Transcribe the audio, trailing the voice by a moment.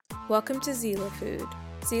Welcome to Seele Food.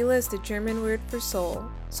 Seele is the German word for soul,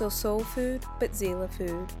 so soul food, but Seele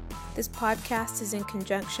food. This podcast is in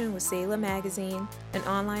conjunction with Seele Magazine, an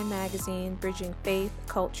online magazine bridging faith,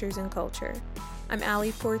 cultures, and culture. I'm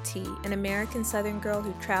Allie Portee, an American Southern girl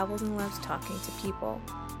who travels and loves talking to people.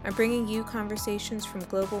 I'm bringing you conversations from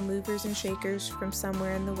global movers and shakers from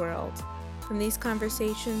somewhere in the world. From these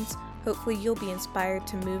conversations, hopefully you'll be inspired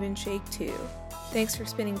to move and shake too. Thanks for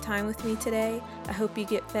spending time with me today. I hope you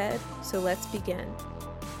get fed, so let's begin.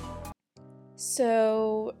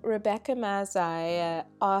 So, Rebecca Mazai, an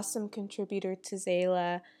awesome contributor to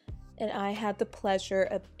Seele, and I had the pleasure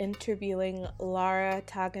of interviewing Lara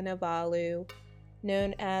Taganavalu,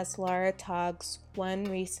 known as Lara Togs, one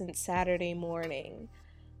recent Saturday morning.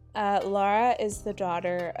 Lara is the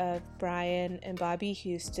daughter of Brian and Bobby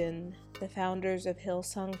Houston, the founders of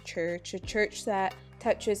Hillsong Church, a church that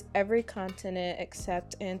touches every continent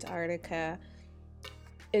except Antarctica,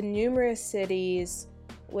 in numerous cities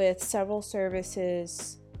with several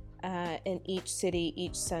services in each city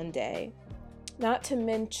each Sunday. Not to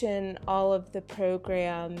mention all of the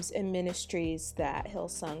programs and ministries that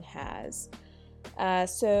Hillsong has.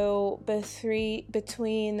 So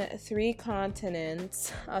between three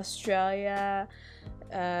continents, Australia,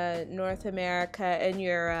 North America, and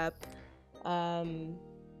Europe,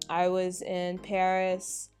 I was in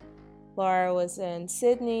Paris, Lara was in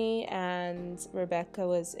Sydney, and Rebecca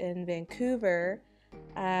was in Vancouver,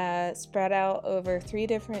 spread out over 3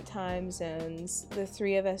 different time zones. The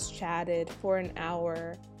three of us chatted for an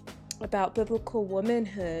hour about biblical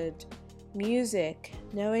womanhood, music,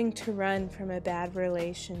 knowing to run from a bad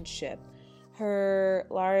relationship,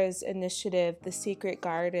 Lara's initiative, The Secret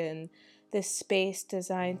Garden, this space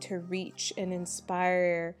designed to reach and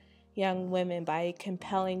inspire young women by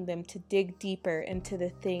compelling them to dig deeper into the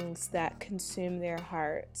things that consume their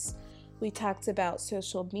hearts. We talked about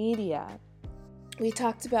social media. We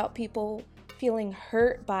talked about people feeling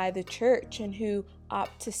hurt by the church and who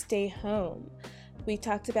opt to stay home. We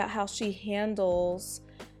talked about how she handles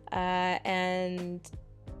and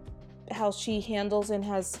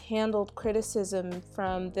has handled criticism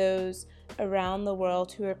from those around the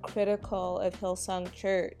world who are critical of Hillsong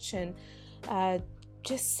Church, and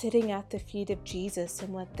just sitting at the feet of Jesus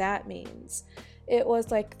and what that means. It was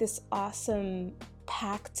like this awesome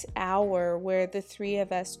packed hour where the three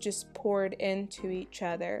of us just poured into each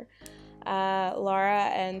other. Lara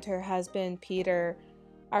and her husband Peter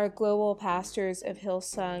are global pastors of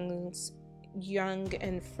Hillsong's Young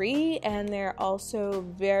and Free, and they're also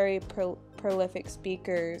very prolific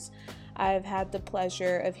speakers. I've had the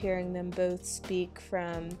pleasure of hearing them both speak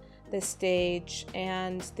from the stage,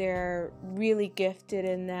 and they're really gifted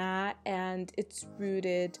in that, and it's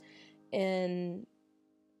rooted in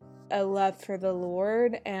a love for the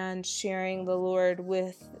Lord and sharing the Lord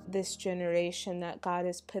with this generation that God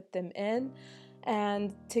has put them in.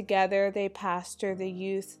 And together they pastor the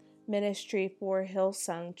youth ministry for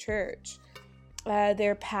Hillsong Church.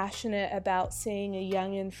 They're passionate about seeing a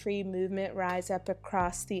young and free movement rise up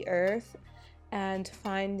across the earth and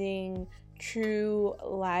finding true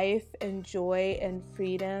life and joy and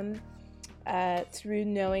freedom through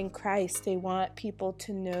knowing Christ. They want people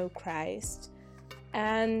to know Christ.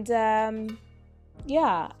 And as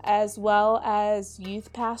well as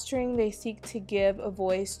youth pastoring, they seek to give a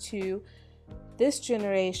voice to this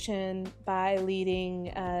generation by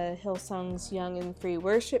leading Hillsong's Young and Free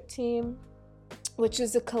worship team, which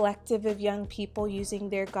is a collective of young people using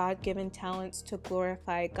their God-given talents to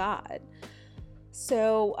glorify God.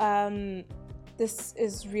 So this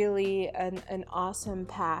is really an awesome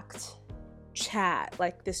packed chat,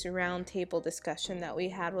 like this round table discussion that we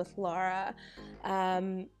had with Lara.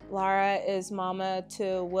 Lara is mama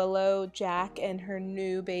to Willow, Jack, and her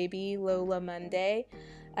new baby, Lola Monday.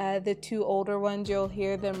 The 2 older ones, you'll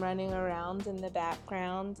hear them running around in the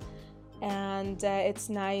background. And it's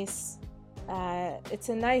nice. It's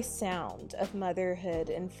a nice sound of motherhood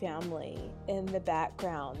and family in the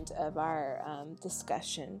background of our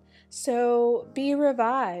discussion. So be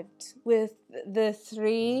revived with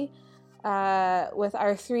with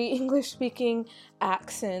our 3 English-speaking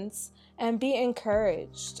accents, and be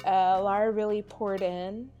encouraged. Lara really poured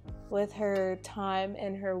in with her time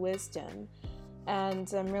and her wisdom,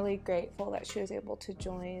 and I'm really grateful that she was able to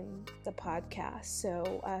join the podcast.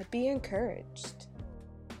 So be encouraged.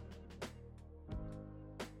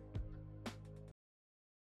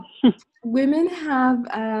 Women have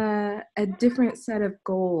a different set of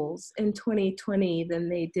goals in 2020 than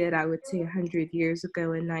they did, I would say, 100 years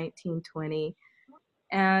ago in 1920.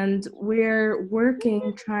 And we're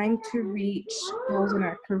working, trying to reach goals in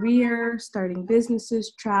our career, starting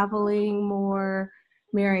businesses, traveling more,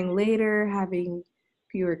 marrying later, having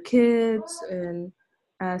fewer kids, and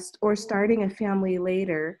or starting a family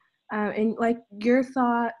later. And like your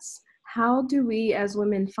thoughts, how do we as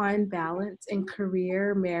women find balance in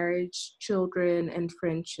career, marriage, children, and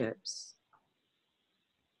friendships?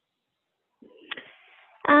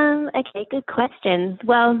 Okay, good question.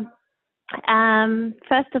 Well,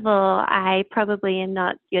 first of all, I probably am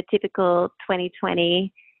not your typical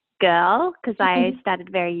 2020 girl because I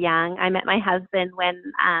started very young. I met my husband when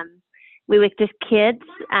we were just kids,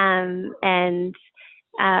 and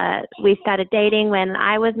we started dating when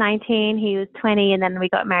I was 19, he was 20, and then we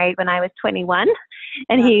got married when I was 21,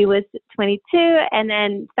 and he was 22, and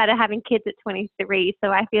then started having kids at 23.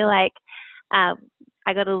 So I feel like I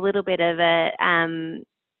got a little bit of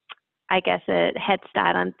I guess a head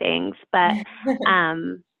start on things, but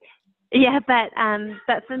yeah, but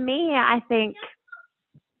for me, I think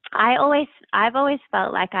I've always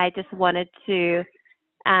felt like I just wanted to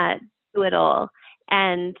do it all,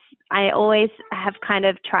 and I always have kind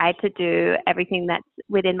of tried to do everything that's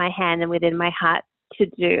within my hand and within my heart to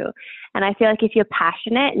do. And I feel like if you're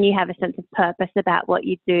passionate and you have a sense of purpose about what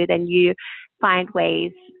you do, then you find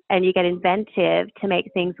ways and you get inventive to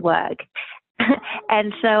make things work.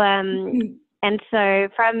 and so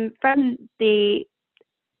from the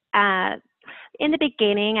in the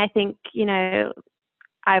beginning, I think,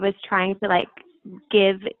 I was trying to like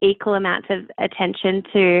give equal amounts of attention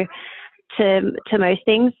to most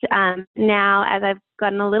things. Now, as I've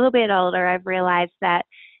gotten a little bit older, I've realized that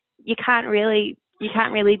you can't really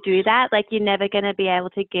do that. Like, you're never going to be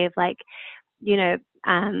able to give like, the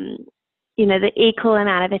equal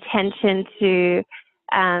amount of attention to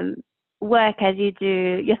work as you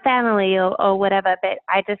do your family or whatever. But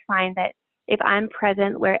I just find that if I'm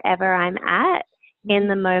present wherever I'm at in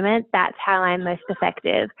the moment, that's how I'm most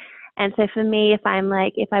effective. And so for me, if I'm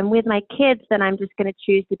with my kids, then I'm just going to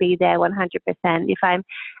choose to be there 100%. If I'm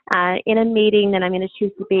in a meeting, then I'm going to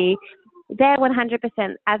choose to be there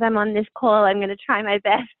 100%. As I'm on this call, I'm going to try my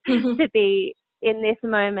best to be in this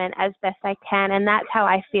moment as best I can. And that's how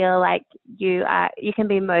I feel like you can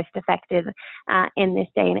be most effective in this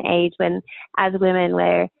day and age, when as women,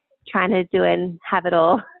 we're trying to do and have it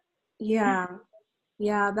all. Yeah.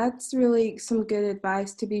 Yeah, that's really some good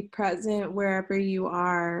advice, to be present wherever you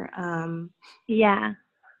are. Yeah.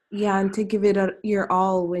 Yeah, and to give it your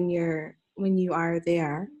all when you are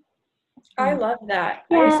there. I love that.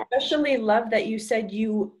 Yeah. I especially love that you said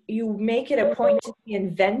you make it a point to be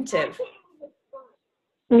inventive.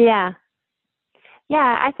 Yeah.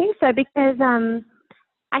 Yeah, I think so, because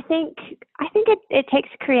I think it takes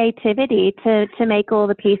creativity to make all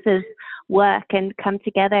the pieces work and come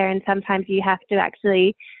together, and sometimes you have to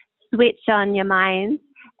actually switch on your mind.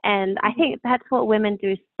 And I think that's what women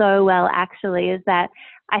do so well, actually, is that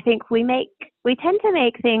I think we tend to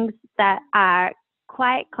make things that are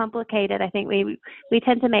quite complicated. I think we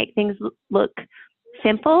tend to make things look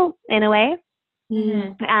simple in a way.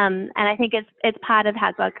 Mm-hmm. And I think it's part of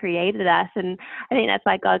how God created us, and I think that's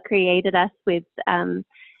why God created us with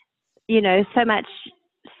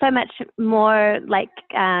so much more like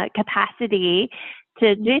capacity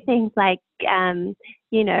to do things like have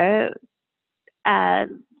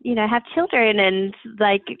children, and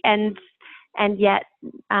yet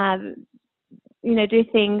do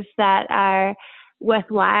things that are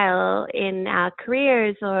worthwhile in our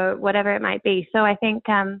careers or whatever it might be. So I think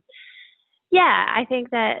I think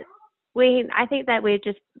that we're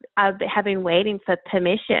just have been waiting for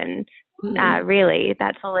permission. Really,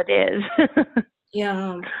 that's all it is.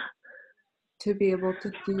 Yeah, to be able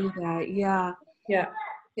to do that. Yeah. Yeah.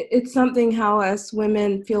 It's something how us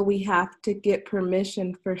women feel we have to get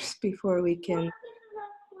permission first before we can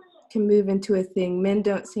move into a thing. Men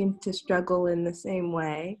don't seem to struggle in the same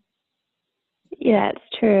way. Yeah,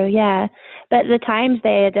 it's true. Yeah, but the times,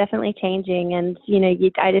 they are definitely changing, and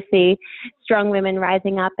I just see strong women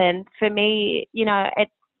rising up. And for me,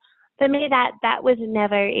 that was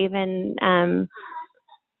never even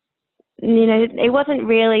it wasn't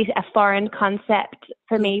really a foreign concept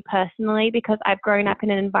for me personally, because I've grown up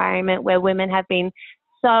in an environment where women have been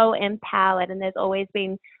so empowered, and there's always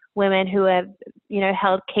been women who have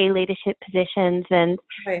held key leadership positions, and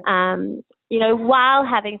Right. While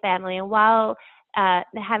having family and while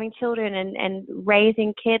having children and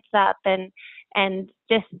raising kids up, and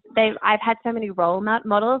just I've had so many role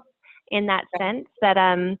models in that sense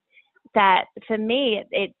that for me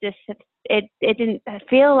it didn't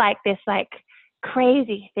feel like this like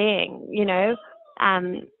crazy thing.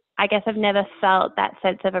 I guess I've never felt that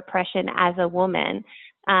sense of oppression as a woman.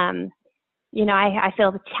 I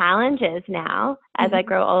feel the challenges now as I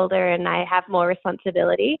grow older and I have more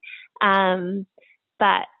responsibility.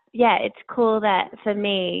 But yeah, it's cool that for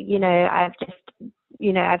me, I've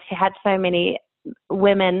had so many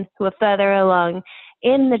women who are further along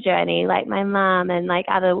in the journey, like my mom and like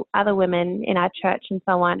other women in our church and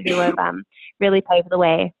so on, who have really paved the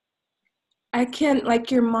way. I can, like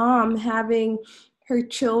your mom having her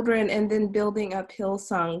children and then building up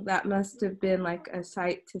Hillsong, that must have been like a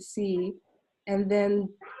sight to see. And then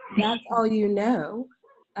that's all you know.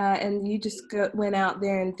 And you just went out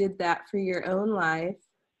there and did that for your own life.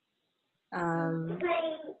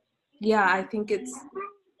 Yeah, I think it's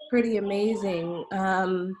pretty amazing.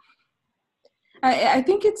 I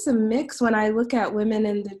think it's a mix when I look at women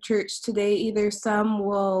in the church today. Either some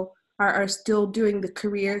are still doing the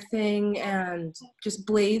career thing and just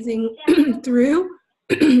blazing through,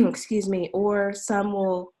 excuse me, or some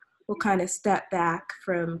will kind of step back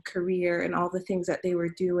from career and all the things that they were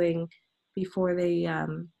doing before they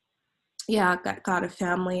got a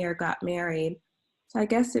family or got married. So I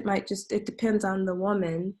guess it depends on the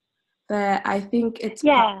woman, but I think it's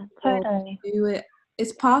Totally. to do it.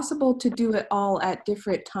 It's possible to do it all at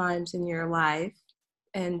different times in your life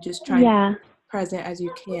and just try to be present as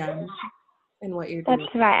you can in what you're doing.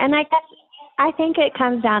 That's right. And I think it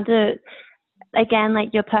comes down to, again,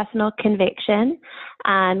 like your personal conviction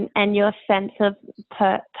and your sense of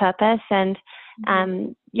purpose and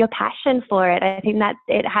your passion for it. I think that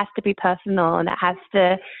it has to be personal, and it has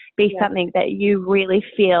to be something that you really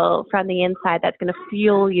feel from the inside that's going to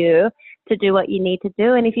fuel you to do what you need to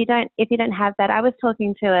do. And if you don't have that, I was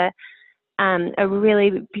talking to a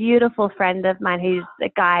really beautiful friend of mine who's a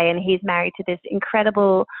guy, and he's married to this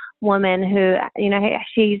incredible woman who,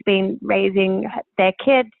 she's been raising their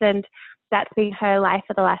kids, and that's been her life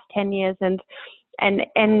for the last 10 years. And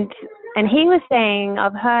he was saying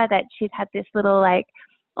of her that she's had this little, like,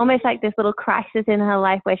 almost like this little crisis in her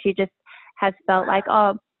life where she just has felt like,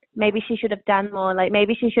 oh, maybe she should have done more. Like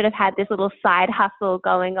maybe she should have had this little side hustle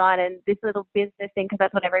going on and this little business thing, because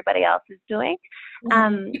that's what everybody else is doing.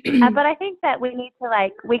 But I think that we need to,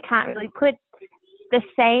 we can't really put the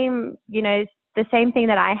same, the same thing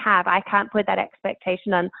that I have. I can't put that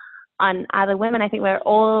expectation on other women. I think we're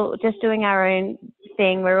all just doing our own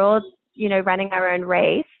thing. We're all, running our own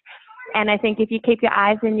race. And I think if you keep your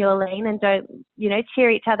eyes in your lane and don't,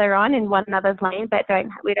 cheer each other on in one another's lane, but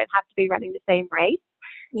we don't have to be running the same race.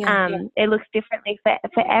 It looks differently for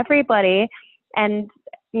everybody. And,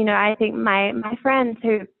 I think my friends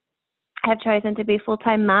who have chosen to be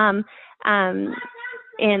full-time mom, over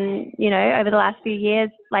the last few years,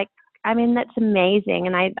 that's amazing.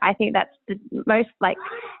 And I think that's the most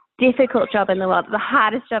difficult job in the world, the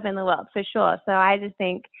hardest job in the world for sure. So I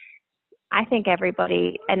think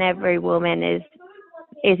everybody and every woman is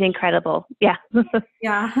incredible. Yeah.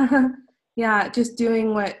 Yeah. Yeah. Just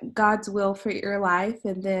doing what God's will for your life,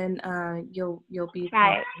 and then you'll be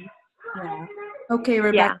right. Fine. Yeah. Okay,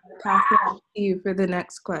 Rebecca, pass it on to you for the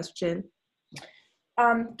next question.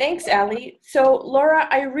 Thanks, Allie. So, Laura,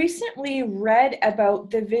 I recently read about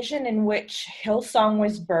the vision in which Hillsong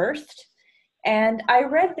was birthed. And I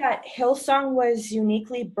read that Hillsong was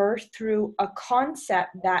uniquely birthed through a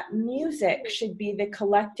concept that music should be the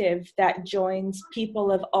collective that joins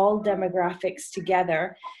people of all demographics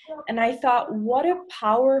together. And I thought, what a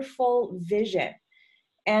powerful vision.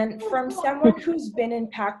 And from someone who's been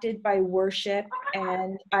impacted by worship,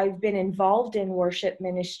 and I've been involved in worship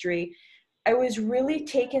ministry, I was really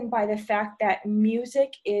taken by the fact that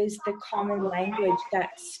music is the common language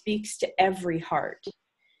that speaks to every heart.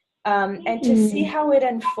 And to see how it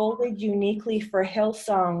unfolded uniquely for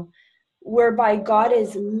Hillsong, whereby God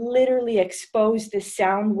has literally exposed the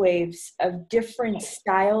sound waves of different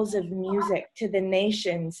styles of music to the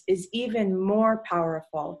nations, is even more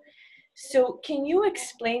powerful. So can you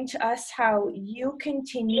explain to us how you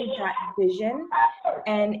continued that vision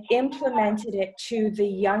and implemented it to the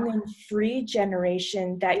young and free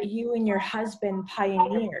generation that you and your husband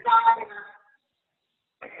pioneered?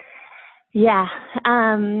 Yeah.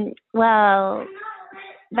 Well,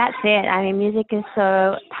 that's it. I mean, music is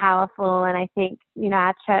so powerful, and I think,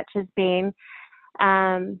 our church has been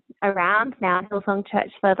around now, Hillsong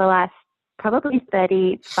Church, for the last probably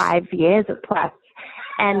 35 years or plus.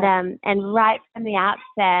 And right from the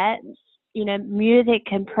outset, music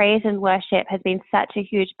and praise and worship has been such a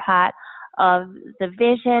huge part of the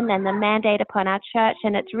vision and the mandate upon our church.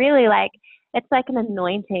 And it's really it's like an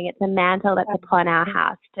anointing. It's a mantle that's upon our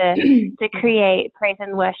house to create praise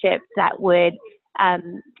and worship that would,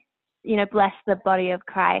 bless the body of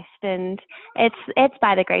Christ. And it's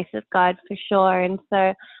by the grace of God for sure. And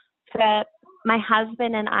so for my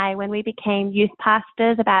husband and I, when we became youth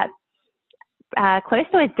pastors about close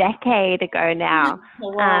to a decade ago now,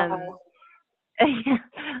 wow.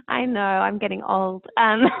 I know, I'm getting old.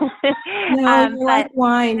 No, you're But like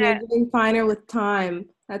wine. you know, You're getting finer with time.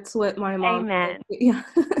 That's what my mom said. amen. Yeah.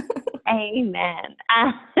 Amen.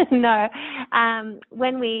 No,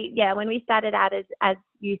 when we started out as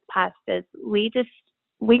youth pastors, we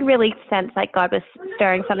really sensed like God was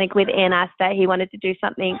stirring something within us, that He wanted to do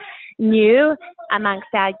something new amongst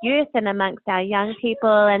our youth and amongst our young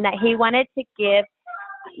people, and that He wanted to give,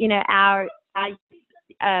 our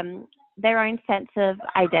their own sense of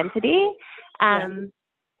identity. Yeah.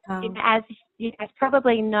 As you guys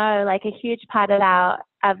probably know, like a huge part of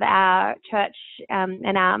our church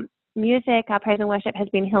and our music, our praise and worship has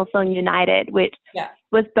been Hillsong United, which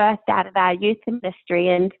was birthed out of our youth ministry,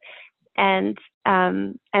 and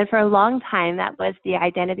for a long time that was the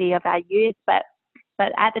identity of our youth. But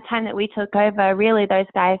at the time that we took over, really those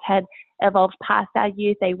guys had evolved past our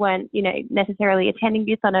youth. They weren't, necessarily attending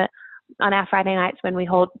youth on our Friday nights when we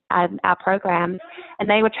hold our programs, and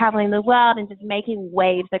they were traveling the world and just making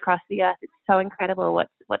waves across the earth. It's so incredible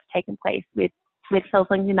what's taken place with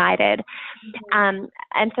Hillsong United. And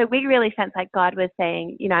so we really sensed like God was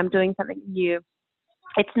saying, I'm doing something new.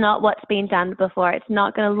 It's not what's been done before. It's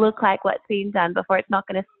not going to look like what's been done before. It's not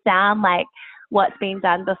going to sound like what's been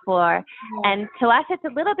done before. And to us, it's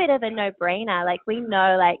a little bit of a no-brainer. Like, we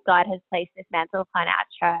know, like, God has placed this mantle upon our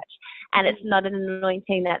church, and it's not an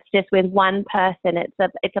anointing that's just with one person.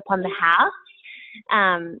 It's upon the house.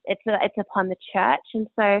 It's upon the church. And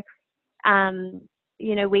so,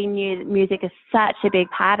 we knew music is such a big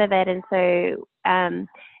part of it. And so,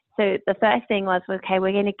 so the first thing was, okay,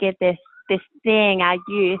 we're going to give this thing, our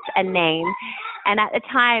youth, a name. And at the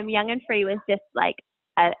time, Young and Free was just like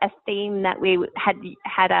a theme that we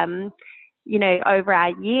had over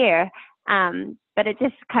our year. But it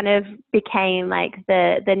just kind of became like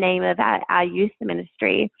the name of our youth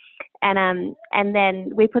ministry. And then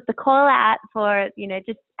we put the call out for,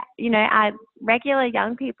 our regular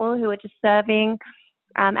young people who were just serving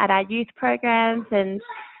at our youth programs. And,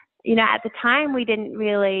 at the time we didn't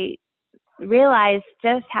really realize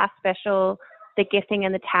just how special the gifting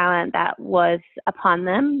and the talent that was upon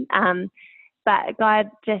them. But God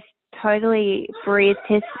just totally breathed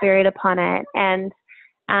His Spirit upon it. And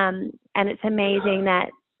it's amazing that,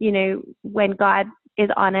 when God is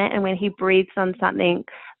on it and when He breathes on something,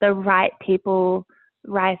 the right people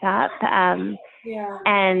rise up.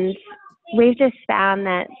 And we've just found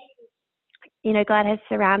that, God has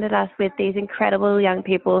surrounded us with these incredible young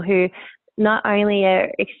people who not only are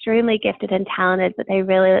extremely gifted and talented, but they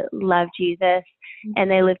really love Jesus and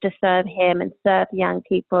they live to serve Him and serve young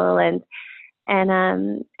people. And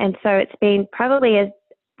so it's been probably a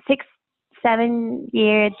 6-7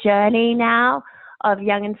 year journey now of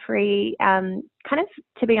Young and Free, kind of,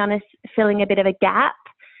 to be honest, filling a bit of a gap.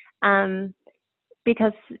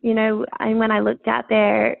 Because, when I looked out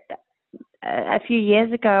there a few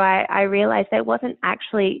years ago, I realized there wasn't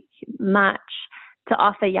actually much to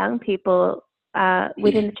offer young people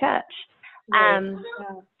within the church,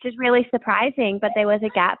 which is really surprising, but there was a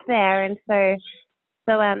gap there. And so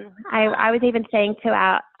I was even saying to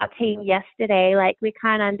our team yesterday, like, we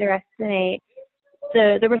can't underestimate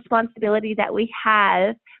the responsibility that we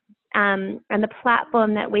have and the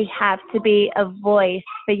platform that we have to be a voice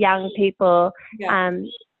for young people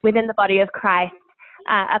within the body of Christ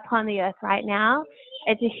upon the earth right now.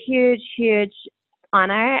 It's a huge, huge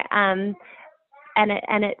honor, and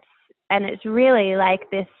it's really like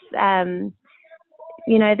this,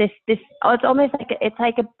 it's almost like it's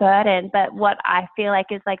like a burden, but what I feel like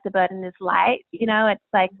is like the burden is light. It's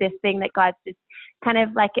like this thing that God's just kind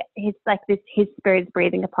of like, His Spirit's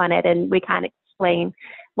breathing upon it, and we can't explain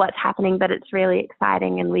what's happening, but it's really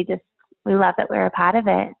exciting, and we love that we're a part of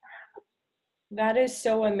it. That is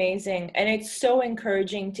so amazing. And it's so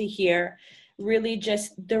encouraging to hear. Really,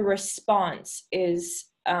 just the response is,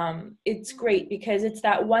 it's great, because it's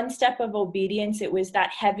that one step of obedience. It was that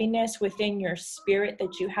heaviness within your spirit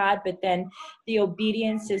that you had, but then the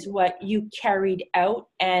obedience is what you carried out.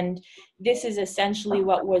 And this is essentially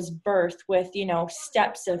what was birthed with,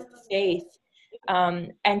 steps of faith.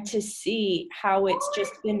 And to see how it's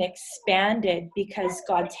just been expanded because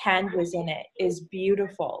God's hand was in it is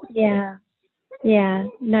beautiful. Yeah,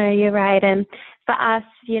 no, you're right. And for us,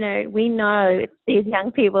 we know these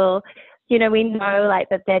young people, we know like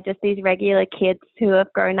that they're just these regular kids who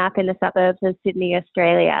have grown up in the suburbs of Sydney,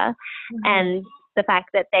 Australia. Mm-hmm. And the fact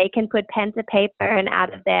that they can put pen to paper and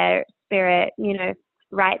out of their spirit,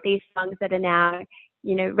 write these songs that are now,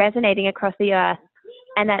 resonating across the earth,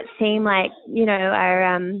 and that seem like,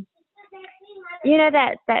 are,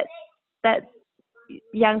 that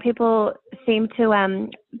young people seem to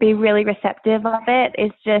be really receptive of it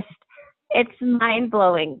is just it's mind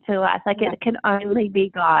blowing to us. Like it can only be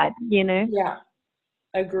God, you know? Yeah,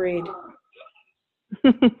 agreed.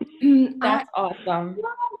 That's awesome.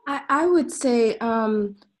 I would say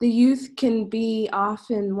the youth can be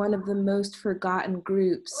often one of the most forgotten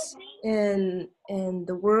groups in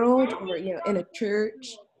the world, or in a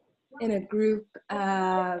church, in a group,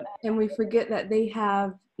 and we forget that they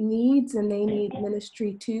have needs and they need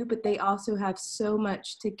ministry too, but they also have so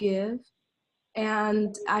much to give.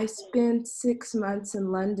 And I spent 6 months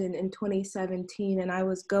in London in 2017, and I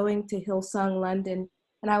was going to Hillsong London,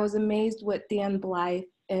 and I was amazed what Dan Blythe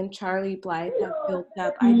and Charlie Blythe have built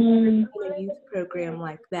up. I've never seen a youth program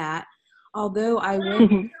like that. Although I went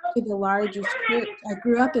to the largest church, I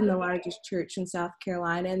grew up in the largest church in South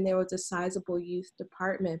Carolina, and there was a sizable youth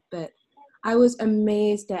department, but I was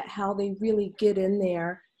amazed at how they really get in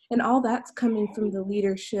there. And all that's coming from the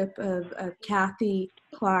leadership of Kathy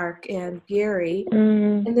Clark and Gary.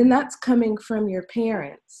 And then that's coming from your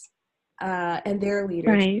parents and their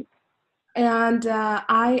leadership. Right. And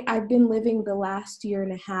I've been living the last year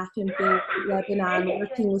and a half in Beirut, Lebanon,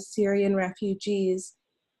 working with Syrian refugees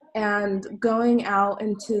and going out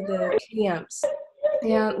into the camps,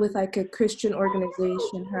 and with like a Christian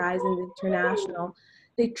organization, Horizons International.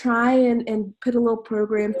 They try and put a little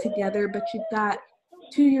program together, but you've got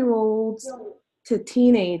 2-year-olds to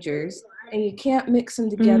teenagers, and you can't mix them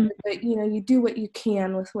together, but you do what you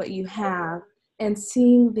can with what you have. And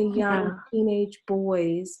seeing the young teenage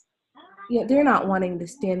boys, they're not wanting to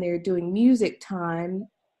stand there doing music time.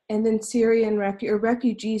 And then Syrian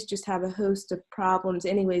refugees just have a host of problems.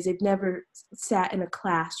 Anyways, they've never sat in a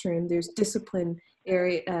classroom. There's discipline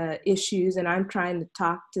area issues, and I'm trying to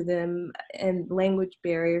talk to them, and language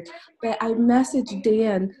barriers. But I messaged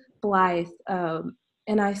Dan Blythe,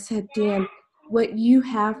 and I said, Dan, what you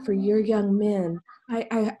have for your young men,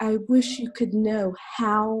 I wish you could know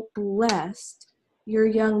how blessed your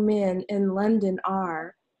young men in London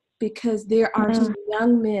are, because there are some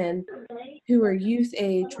young men who are youth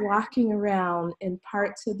age walking around in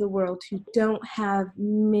parts of the world who don't have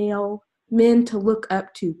male men to look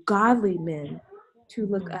up to, godly men to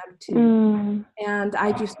look up to. And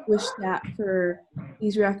I just wish that for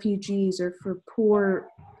these refugees, or for poor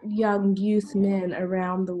young youth men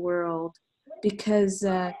around the world, because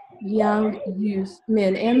young youth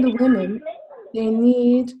men and the women,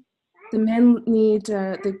 the men need,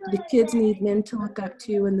 the kids need men to look up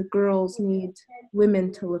to, and the girls need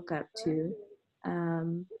women to look up to.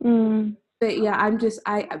 But yeah,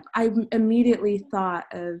 I immediately thought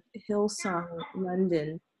of Hillsong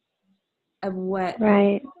London, of what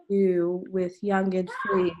you do with Young and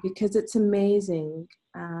Free, because it's amazing.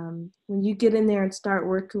 When you get in there and start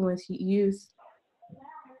working with youth,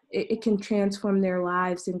 it can transform their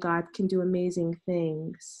lives, and God can do amazing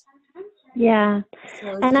things. Yeah.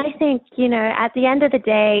 And I think, at the end of the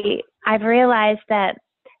day, I've realized that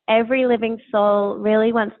every living soul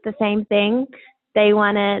really wants the same thing. They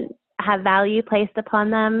want to have value placed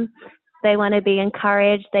upon them. They want to be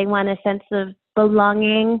encouraged. They want a sense of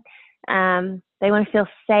belonging. They want to feel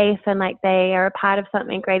safe and like they are a part of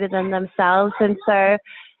something greater than themselves. And so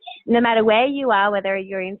no matter where you are, whether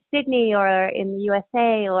you're in Sydney or in the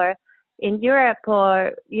USA or in Europe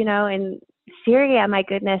or, in Syria, my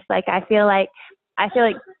goodness, like I feel like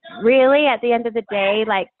really at the end of the day,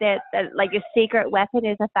 like like your secret weapon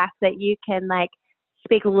is the fact that you can like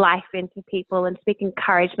speak life into people and speak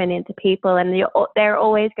encouragement into people, and they're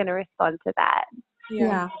always going to respond to that.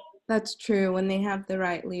 Yeah, that's true when they have the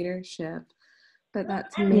right leadership. But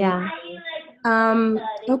that's amazing.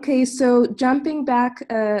 Okay, so jumping back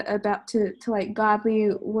about to like godly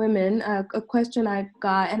women, a question I've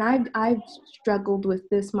got, and I've struggled with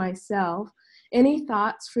this myself. Any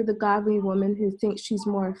thoughts for the godly woman who thinks she's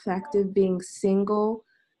more effective being single,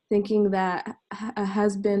 thinking that a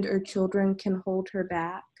husband or children can hold her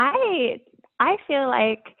back? I feel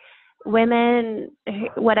like women,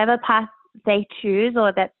 whatever path they choose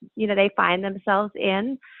or that they find themselves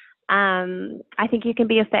in, I think you can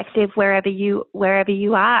be effective wherever you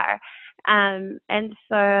are, and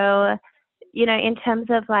so in terms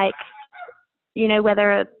of like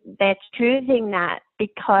whether they're choosing that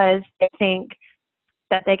because they think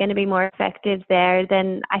that they're going to be more effective there,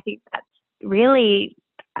 then I think that's really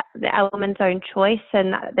a woman's own choice,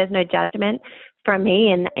 and there's no judgment from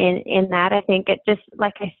me in that. I think it just,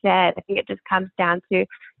 like I said, I think it just comes down to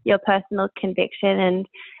your personal conviction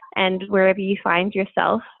and wherever you find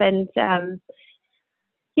yourself. And I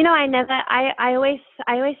always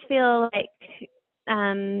feel like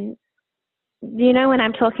when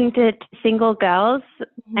I'm talking to single girls,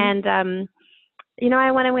 and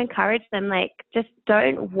I want to encourage them, like, just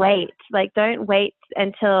don't wait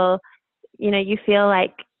until you feel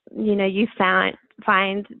like, you find,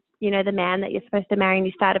 the man that you're supposed to marry and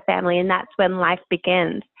you start a family and that's when life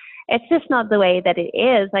begins. It's just not the way that it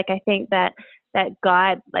is. Like, I think that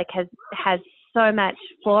God, like, has so much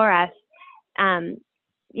for us,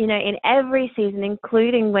 in every season,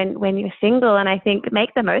 including when you're single. And I think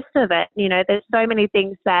make the most of it. There's so many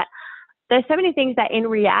things that in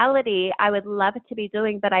reality I would love to be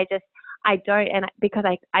doing, but I don't, and because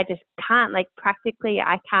I just can't, like, practically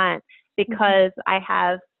I can't, because I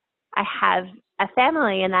have a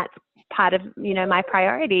family, and that's part of, my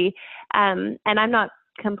priority. And I'm not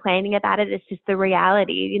complaining about it. It's just the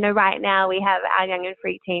reality. Right now we have our Young and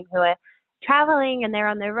Free team who are traveling and they're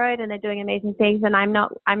on the road and they're doing amazing things, and I'm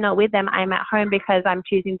not with them. I'm at home because I'm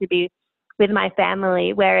choosing to be with my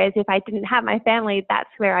family. Whereas if I didn't have my family, that's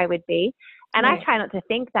where I would be. And right. I try not to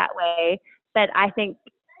think that way, but I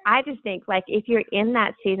just think, like, if you're in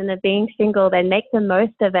that season of being single, then make the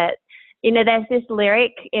most of it. There's this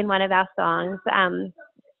lyric in one of our songs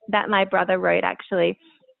that my brother wrote, actually,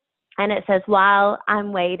 and it says, "While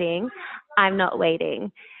I'm waiting, I'm not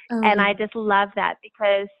waiting." Oh, and I just love that,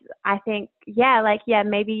 because I think,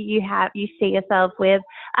 maybe you see yourself with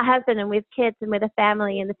a husband and with kids and with a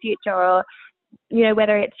family in the future, or,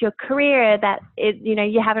 whether it's your career that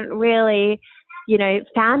you haven't really,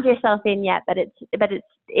 found yourself in yet, but it's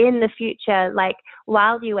in the future. Like,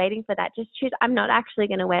 while you're waiting for that, just choose, I'm not actually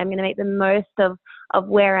going to wait. I'm going to make the most of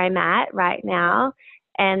where I'm at right now.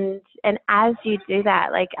 And as you do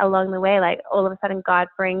that, like, along the way, like, all of a sudden God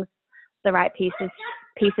brings the right pieces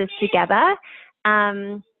together.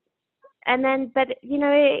 And then, but,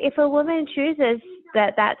 if a woman chooses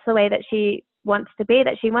that that's the way that she wants to be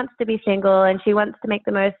single, and she wants to make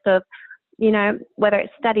the most of, whether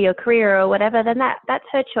it's study or career or whatever, then that's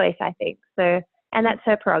her choice, I think. So, and that's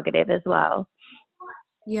her prerogative as well.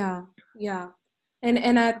 Yeah. And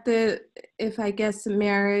if I guess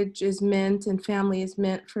marriage is meant and family is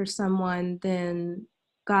meant for someone, then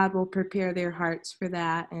God will prepare their hearts for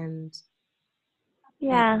that. And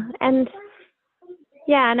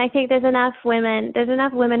I think there's enough women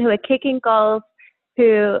who are kicking goals,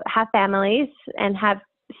 who have families and have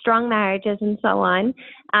strong marriages and so on,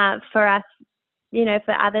 for us,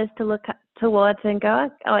 for others to look towards and go,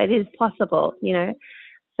 oh, it is possible,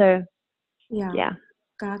 so yeah.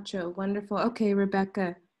 Gotcha. Wonderful. Okay,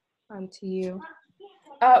 Rebecca, on to you.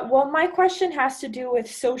 Well, my question has to do with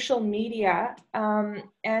social media.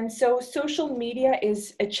 And so social media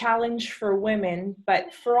is a challenge for women,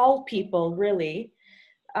 but for all people, really,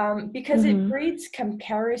 because it breeds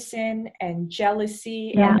comparison and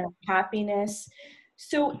jealousy and unhappiness.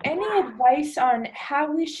 So any advice on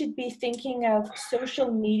how we should be thinking of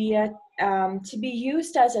social media to be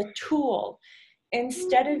used as a tool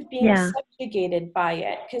instead of being subjugated by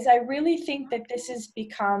it? Because I really think that this has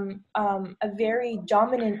become a very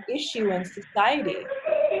dominant issue in society.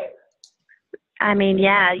 I mean,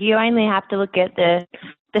 you only have to look at the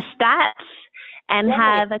stats and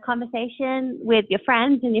have a conversation with your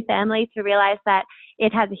friends and your family to realize that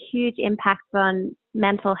it has a huge impact on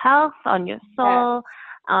mental health, on your soul,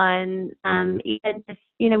 on even just,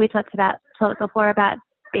 we talked before about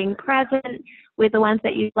being present with the ones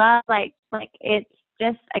that you love. Like it's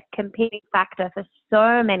just a competing factor for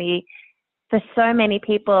so many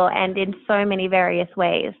people and in so many various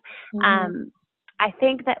ways. I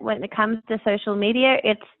think that when it comes to social media,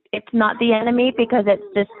 it's not the enemy, because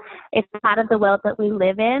it's part of the world that we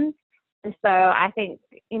live in. And so I think,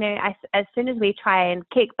 as soon as we try and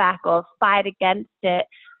kick back or fight against it,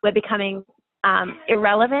 we're becoming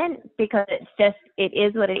irrelevant, because it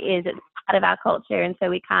is what it is. It's part of our culture. And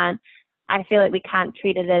so I feel like we can't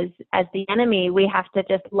treat it as the enemy. We have to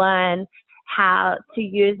just learn how to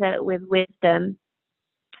use it with wisdom.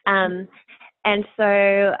 And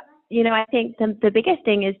so, I think the biggest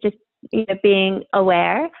thing is just, being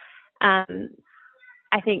aware. I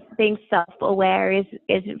think being self-aware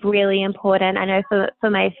is really important. I know for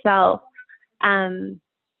myself, I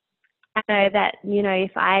know that,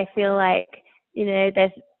 if I feel like,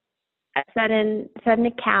 there's a certain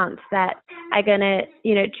accounts that are going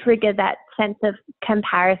to, trigger that sense of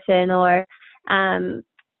comparison, or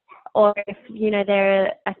if,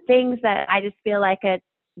 there are things that I just feel like are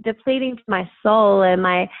depleting to my soul and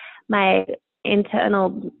my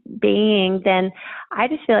internal being, then I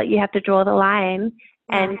just feel like you have to draw the line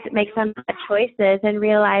and make some choices and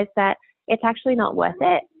realize that it's actually not worth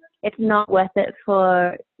it. It's not worth it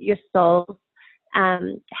for your soul's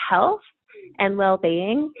health and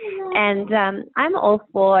well-being. And I'm all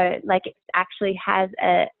for, like, it actually has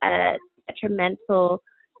a detrimental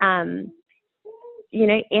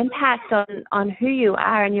impact on who you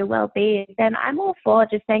are and your well-being, then I'm all for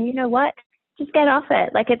just saying, you know what, just get off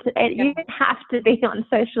it. Like you don't have to be on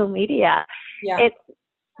social media. Yeah. It's,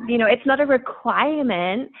 it's not a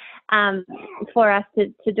requirement for us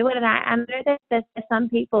to do it. And I know that there's some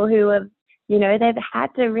people who have, they've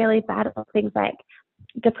had to really battle things like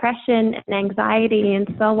depression and anxiety and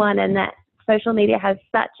so on, and that social media has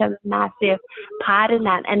such a massive part in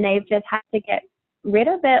that, and they've just had to get rid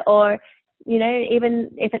of it, or, even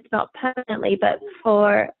if it's not permanently, but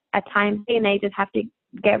for a time being, they just have to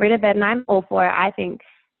get rid of it. And I'm all for it. I think,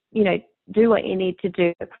 do what you need to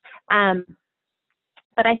do.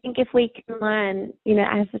 But I think if we can learn,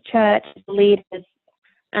 as a church, as leaders,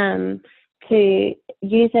 to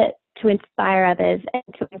use it to inspire others and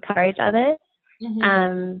to encourage others,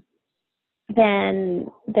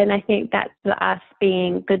 then I think that's us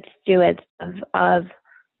being good stewards of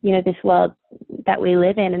this world that we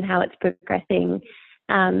live in and how it's progressing.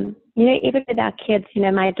 Even with our kids,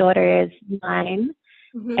 my daughter is 9,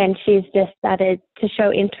 and she's just started to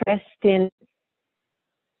show interest in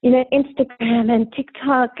Instagram and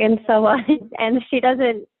TikTok and so on, and she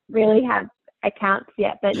doesn't really have accounts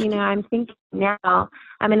yet, but I'm thinking now,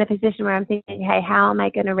 I'm in a position where I'm thinking, hey, how am I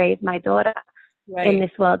going to raise my daughter in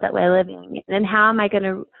this world that we're living in, and how am I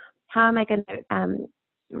going to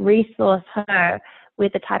resource her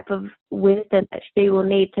with the type of wisdom that she will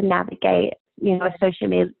need to navigate a social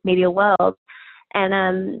media world.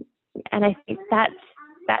 And I think that's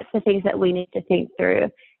the things that we need to think through,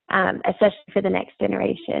 especially for the next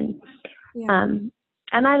generation.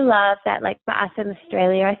 And I love that, like, for us in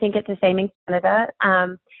Australia, I think it's the same in Canada,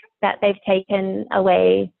 that they've taken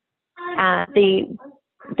away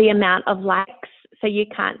the amount of likes, so you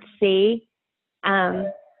can't see how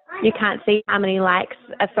many likes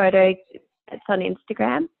a photo gets on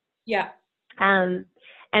Instagram. Yeah. And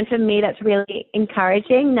for me, that's really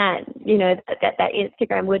encouraging that that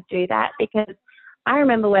Instagram would do that, because I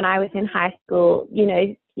remember when I was in high school,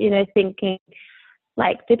 thinking,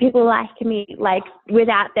 like, do people like me, like,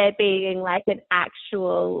 without there being like an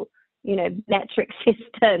actual, metric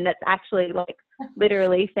system that's actually like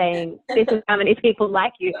literally saying, this is how many people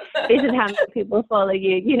like you, this is how many people follow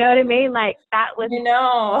you. You know what I mean? Like, that was,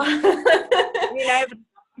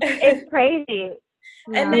 it's crazy.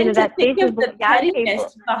 And then to think of the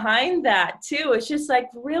pettiness behind that too. It's just like,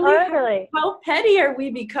 really? Totally. How petty are we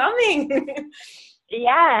becoming?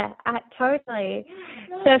 Yeah, totally.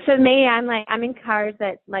 So for me, I'm encouraged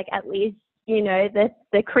that, like, at least,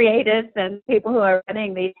 the creators and people who are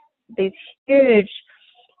running these huge,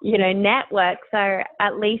 networks are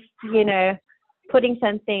at least, putting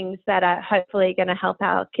some things that are hopefully going to help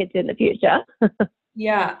our kids in the future.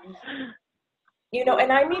 Yeah.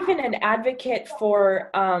 And I'm even an advocate for,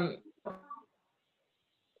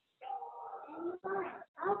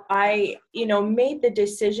 I, made the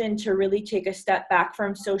decision to really take a step back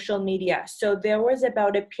from social media. So there was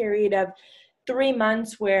about a period of 3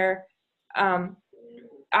 months where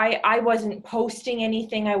I wasn't posting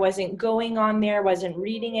anything. I wasn't going on there, wasn't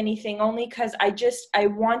reading anything, only because I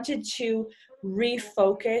wanted to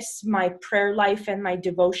refocus my prayer life and my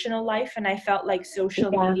devotional life. And I felt like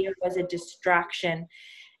social media was a distraction.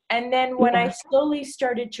 And then when I slowly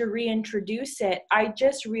started to reintroduce it, I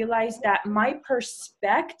just realized that my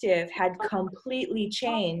perspective had completely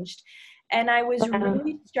changed. And I was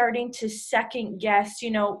really starting to second guess,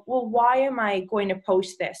 well, why am I going to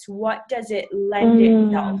post this? What does it lend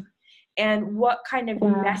itself? And what kind of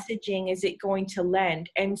messaging is it going to lend?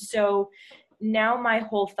 And so now my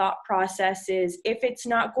whole thought process is, if it's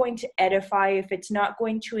not going to edify, if it's not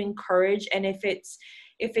going to encourage, and if it's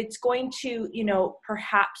going to,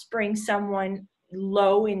 perhaps bring someone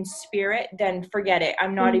low in spirit, then forget it.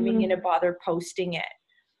 I'm not even going to bother posting it.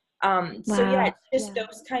 So it's just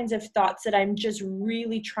those kinds of thoughts that I'm just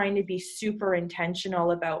really trying to be super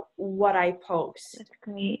intentional about what I post. That's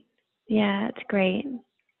great. Yeah, it's great.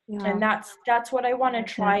 Yeah. And that's what I want to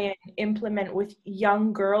try and implement with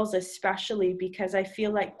young girls, especially because I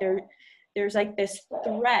feel like there's like this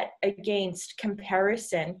threat against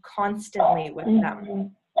comparison constantly with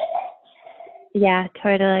them. Yeah,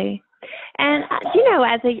 totally. And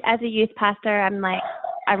as a youth pastor, I'm like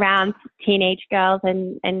around teenage girls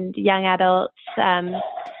and young adults a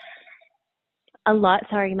lot.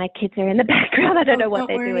 Sorry, my kids are in the background. I don't know what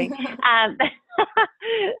they're doing.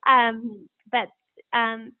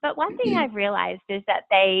 But one thing I've realized is that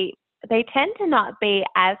they tend to not be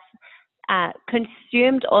as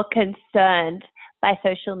consumed or concerned by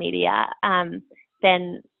social media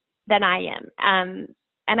than I am.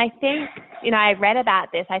 And I think, I read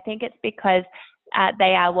about this. I think it's because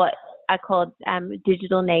they are what are called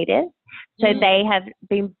digital natives. So they have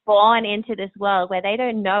been born into this world where they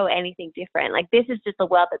don't know anything different. Like, this is just the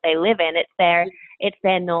world that they live in. It's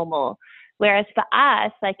their normal. Whereas for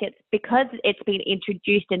us, like, it's because it's been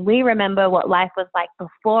introduced and we remember what life was like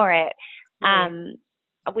before it.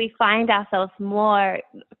 We find ourselves more,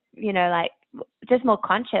 you know, like, just more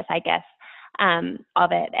conscious, I guess,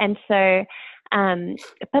 of it. And so,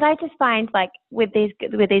 but I just find, like, with these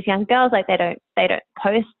young girls, like, they don't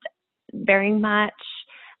post very much.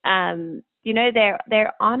 You know,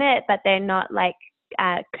 they're on it, but they're not, like,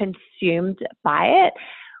 consumed by it,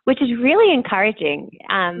 which is really encouraging.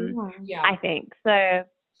 I think so.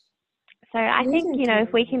 I think, you know,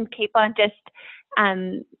 if we can keep on just,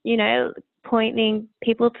 you know, pointing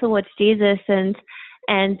people towards Jesus and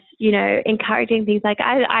you know, encouraging things, like,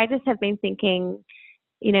 I just have been thinking,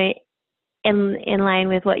 you know, in line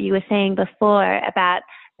with what you were saying before about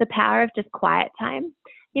the power of just quiet time.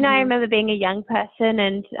 You know, I remember being a young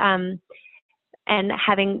person and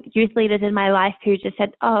having youth leaders in my life who just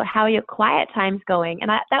said, "Oh, how are your quiet times going?" And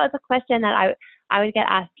that was a question that I would get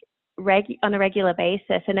asked on a regular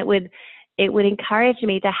basis, and it would encourage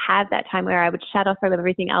me to have that time where I would shut off from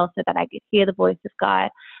everything else so that I could hear the voice of God,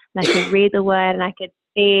 and I could read the Word, and I could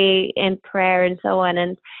be in prayer and so on.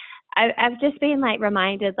 And I've just been, like,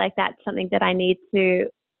 reminded, like, that's something that I need to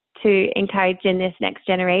encourage in this next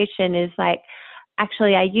generation is, like,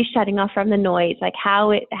 actually, are you shutting off from the noise? Like,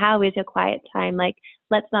 how is your quiet time? Like,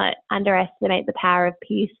 let's not underestimate the power of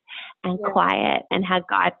peace and quiet, and how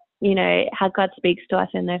God speaks to us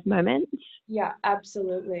in those moments. Yeah,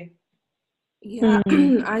 absolutely. Yeah,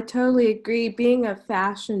 I totally agree. Being a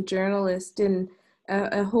fashion journalist, and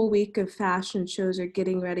a whole week of fashion shows are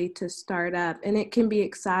getting ready to start up, and it can be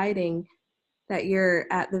exciting that you're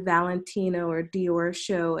at the Valentino or Dior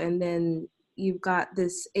show, and then you've got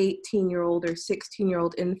this 18-year-old or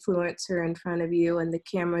 16-year-old influencer in front of you, and the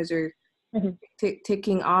cameras are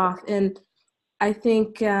ticking off. And I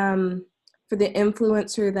think for the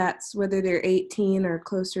influencer that's, whether they're 18 or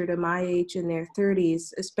closer to my age in their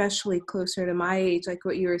 30s, especially closer to my age, like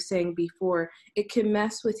what you were saying before, it can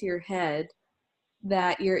mess with your head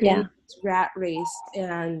that you're in this rat race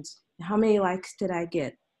and how many likes did I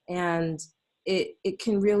get? And it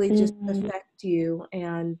can really just affect you.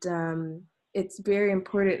 And it's very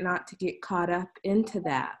important not to get caught up into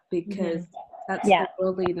that, because that's the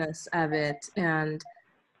worldliness of it. And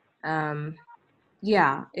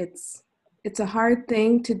it's a hard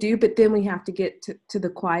thing to do, but then we have to get to the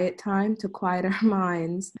quiet time to quiet our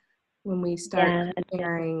minds when we start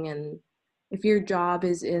comparing. And if your job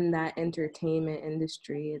is in that entertainment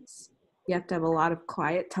industry, you have to have a lot of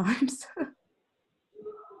quiet times.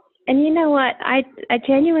 And you know what? I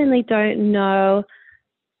genuinely don't know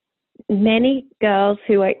many girls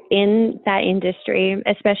who are in that industry,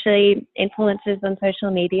 especially influencers on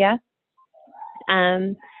social media,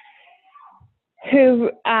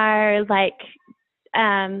 who are like,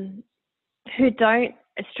 who don't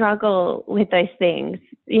struggle with those things.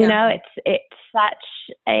 You know, it's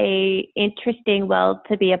such a interesting world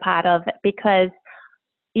to be a part of, because,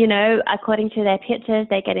 you know, according to their pictures,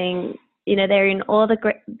 they're getting, you know, they're in all the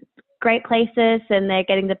great places, and they're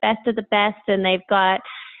getting the best of the best, and they've got,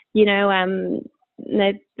 you know,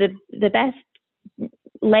 the best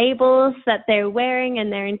labels that they're wearing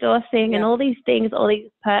and they're endorsing and all these things, all these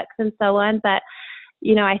perks and so on. But,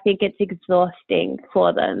 you know, I think it's exhausting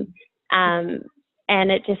for them. And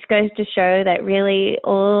it just goes to show that really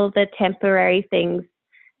all the temporary things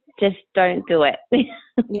just don't do it. They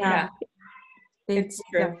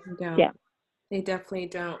definitely don't. They definitely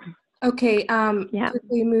don't. Okay,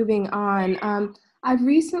 quickly moving on. I've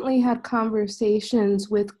recently had conversations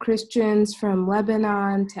with Christians from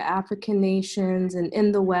Lebanon to African nations and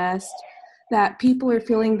in the West that people are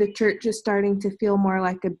feeling the church is starting to feel more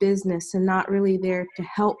like a business and not really there to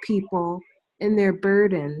help people in their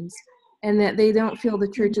burdens, and that they don't feel the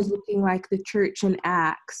church is looking like the church in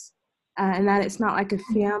Acts, and that it's not like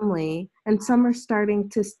a family. And some are starting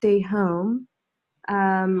to stay home,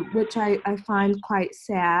 which I find quite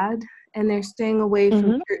sad, and they're staying away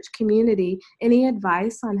from church community. Any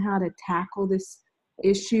advice on how to tackle this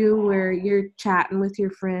issue where you're chatting with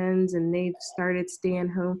your friends and they've started staying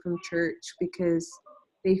home from church because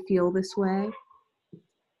they feel this way?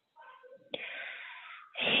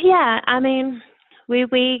 Yeah, I mean,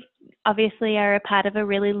 we obviously are a part of a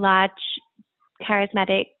really large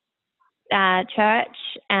charismatic church,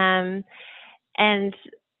 and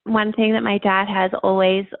one thing that my dad has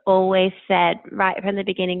always said right from the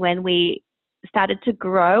beginning when we started to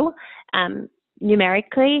grow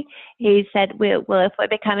numerically, he said, well, if we're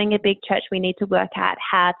becoming a big church, we need to work out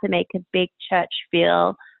how to make a big church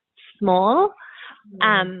feel small.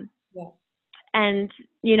 And,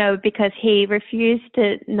 you know, because he refused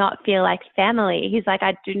to not feel like family. He's like,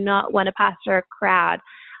 I do not want to pastor a crowd.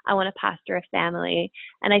 I want to pastor a family.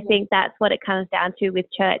 And I think that's what it comes down to with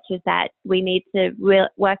church, is that we need to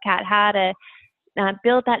work out how to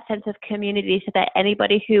build that sense of community so that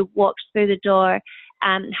anybody who walks through the door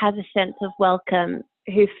has a sense of welcome,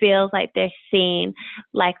 who feels like they're seen,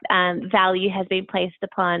 like value has been placed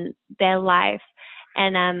upon their life.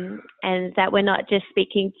 And that we're not just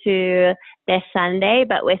speaking to their Sunday,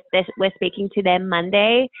 but we're speaking to their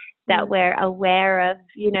Monday, that we're aware of,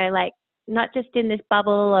 you know, like not just in this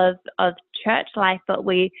bubble of church life, but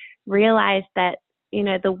we realize that, you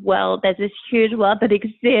know, the world, there's this huge world that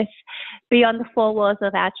exists beyond the four walls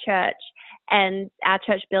of our church and our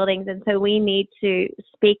church buildings. And so we need to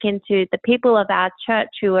speak into the people of our church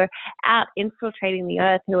who are out infiltrating the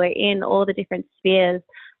earth, who are in all the different spheres.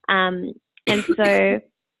 And so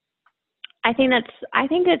I think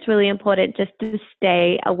it's really important just to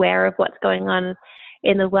stay aware of what's going on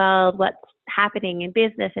in the world, what's happening in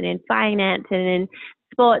business and in finance and in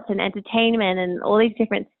sports and entertainment and all these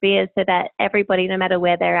different spheres, so that everybody, no matter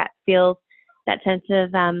where they're at, feels that sense of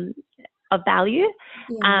value.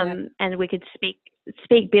 And we could speak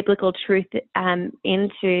biblical truth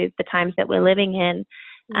into the times that we're living in.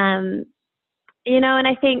 You know, and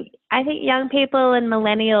I think young people and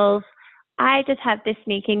millennials, I just have this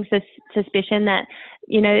sneaking suspicion that,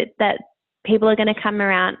 you know, that people are going to come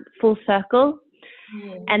around full circle,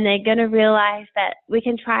 and they're going to realize that we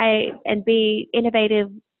can try and be innovative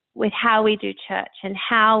with how we do church and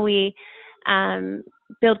how we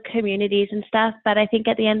build communities and stuff. But I think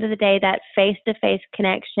at the end of the day, that face-to-face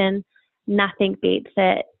connection, nothing beats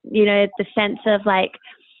it. You know, the sense of like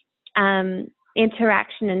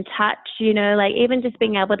interaction and touch, you know, like even just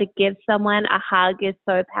being able to give someone a hug is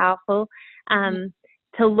so powerful.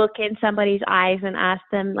 To look in somebody's eyes and ask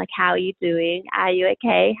them, like, how are you doing? Are you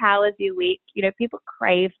okay? How was your week? You know, people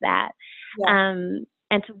crave that. And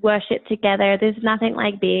to worship together, there's nothing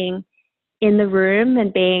like being in the room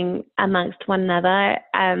and being amongst one another.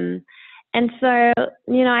 And so,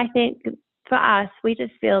 you know, I think for us, we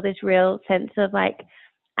just feel this real sense of like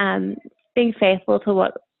being faithful to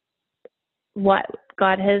what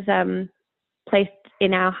God has placed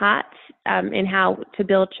in our hearts, in how to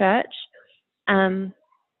build church.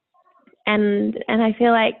 And I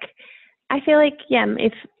feel like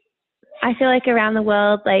around the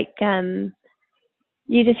world, like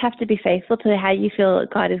you just have to be faithful to how you feel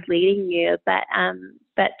God is leading you, but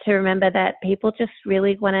to remember that people just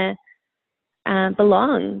really want to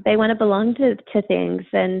belong. They want to belong to things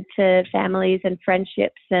and to families and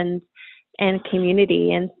friendships and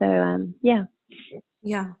community. And so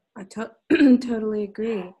Yeah, I totally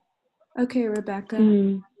agree. Okay,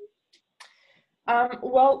 Rebecca.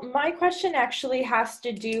 Well, my question actually has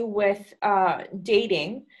to do with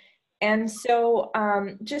dating. And so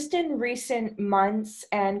just in recent months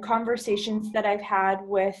and conversations that I've had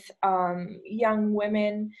with young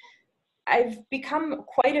women, I've become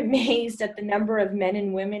quite amazed at the number of men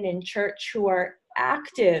and women in church who are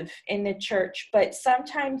active in the church, but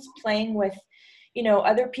sometimes playing with, you know,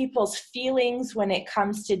 other people's feelings when it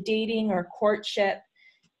comes to dating or courtship.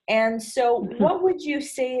 And so what would you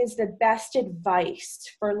say is the best advice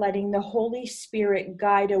for letting the Holy Spirit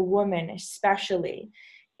guide a woman, especially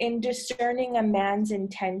in discerning a man's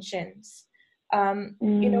intentions?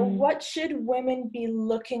 You know, what should women be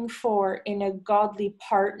looking for in a godly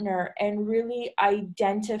partner, and really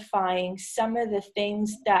identifying some of the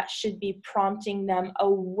things that should be prompting them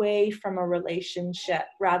away from a relationship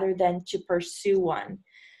rather than to pursue one?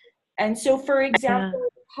 And so, for example,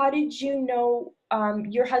 how did you know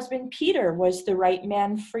your husband Peter was the right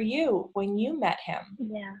man for you when you met him?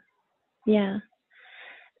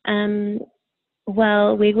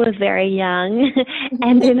 Well, we were very young,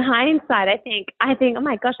 and in hindsight, I think, oh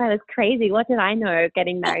my gosh, I was crazy. What did I know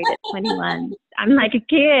getting married at 21? I'm like a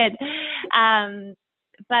kid.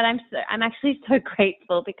 But I'm actually so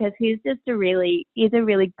grateful, because he's a really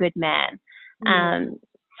good man. And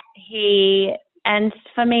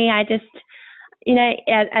for me, I just, you know,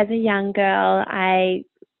 as a young girl, I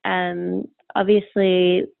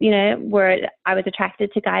obviously, you know, I was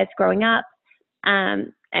attracted to guys growing up,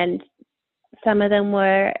 and some of them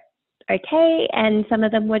were okay, and some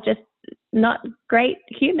of them were just not great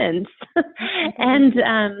humans. and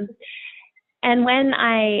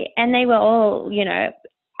they were all, you know,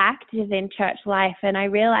 active in church life. And I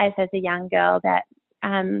realized as a young girl that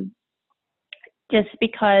just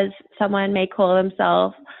because someone may call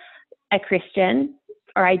themselves a Christian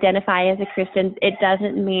or identify as a Christian, it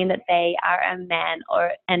doesn't mean that they are a man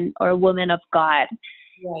or a woman of God.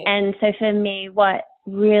 Right. And so for me, what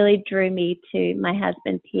really drew me to my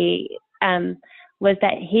husband Pete was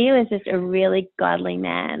that he was just a really godly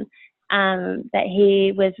man, that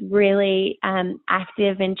he was really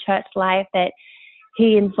active in church life, that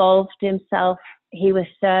he involved himself. He was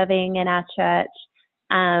serving in our church.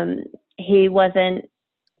 He wasn't,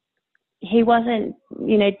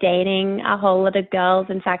 dating a whole lot of girls.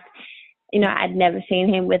 In fact, I'd never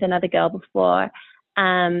seen him with another girl before.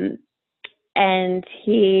 And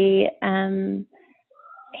he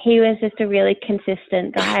was just a really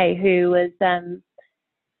consistent guy who was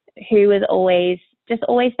always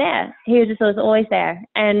there. He was just always there.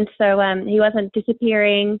 And so he wasn't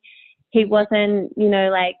disappearing. He wasn't,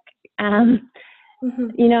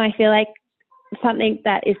 I feel like something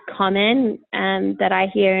that is common that I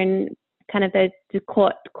hear in kind of the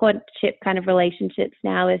courtship kind of relationships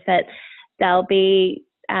now is that they'll be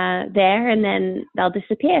there and then they'll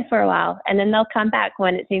disappear for a while and then they'll come back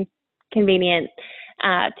when it seems convenient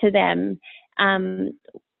to them.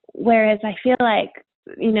 Whereas I feel like,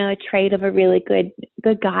 a trait of a really good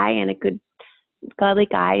guy and a good godly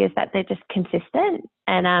guy is that they're just consistent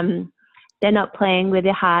and they're not playing with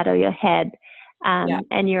your heart or your head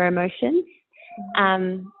and your emotions.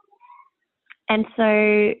 And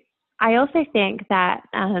so I also think that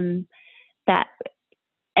that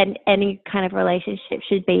any kind of relationship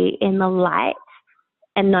should be in the light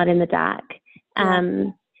and not in the dark.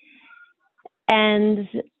 And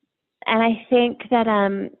I think that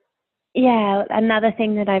another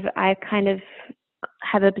thing that I kind of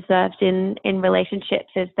have observed in relationships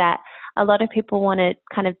is that a lot of people want to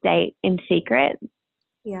kind of date in secret.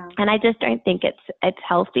 Yeah. And I just don't think it's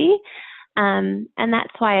healthy. And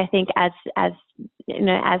that's why I think as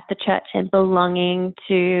the church and belonging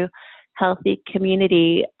to healthy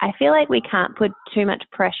community, I feel like we can't put too much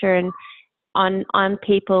pressure on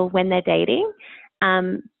people when they're dating.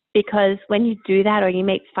 Because when you do that, or you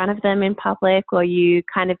make fun of them in public, or you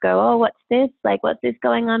kind of go, oh, what's this? Like, what's this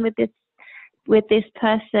going on with this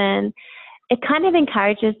person? It kind of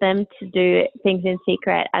encourages them to do things in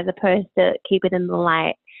secret as opposed to keep it in the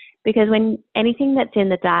light. Because when anything that's in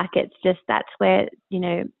the dark, that's where,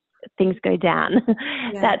 things go down.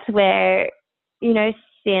 Yeah. That's where,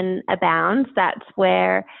 sin abounds. That's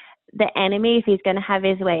where the enemy, if he's going to have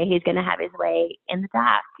his way, he's going to have his way in the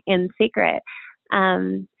dark, in secret.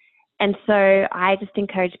 And so I just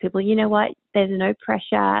encourage people, you know what, there's no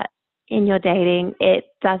pressure in your dating. It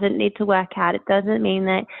doesn't need to work out. It doesn't mean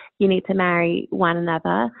that you need to marry one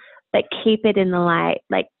another, but keep it in the light.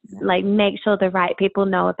 Like make sure the right people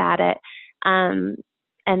know about it, and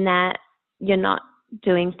that you're not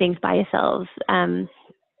doing things by yourselves in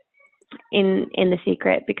the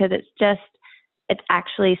secret, because it's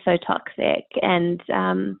actually so toxic. And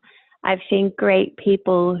I've seen great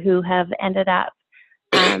people who have ended up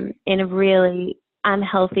in a really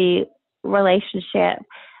unhealthy relationship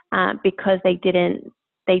because they didn't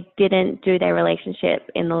do their relationship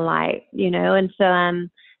in the light, and so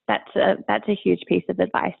that's a huge piece of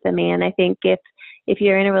advice for me. And I think if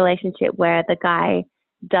you're in a relationship where the guy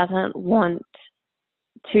doesn't want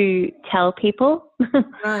to tell people,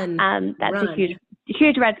 that's a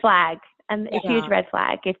huge red flag, and a huge red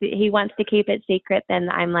flag. If he wants to keep it secret, then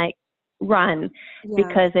I'm like, run,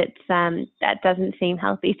 because it's that doesn't seem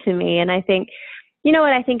healthy to me. And I think,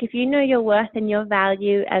 I think if you know your worth and your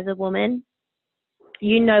value as a woman,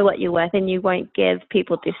 you know what you're worth, and you won't give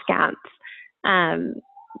people discounts.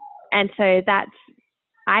 And so that's,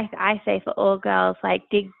 I say for all girls, like,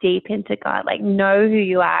 dig deep into God, like, know who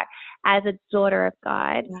you are as a daughter of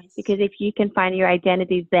God. Yes. Because if you can find your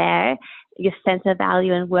identity there, your sense of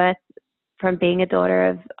value and worth from being a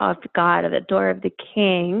daughter of God, or a daughter of the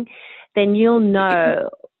King, then you'll know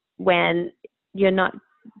when you're not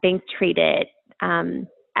being treated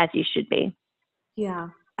as you should be. Yeah,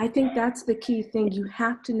 I think that's the key thing. You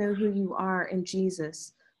have to know who you are in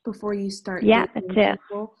Jesus before you start dating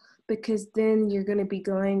people, because then you're going to be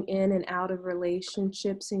going in and out of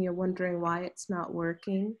relationships and you're wondering why it's not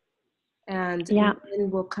working. And men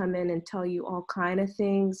will come in and tell you all kind of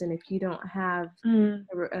things. And if you don't have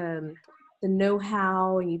the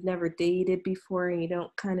know-how, and you've never dated before, and you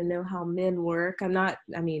don't kind of know how men work.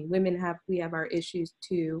 Women we have our issues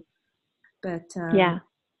too, but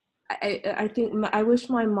I think I wish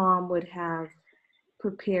my mom would have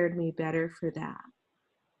prepared me better for that.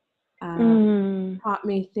 Taught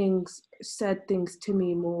me things, said things to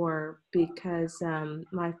me more, because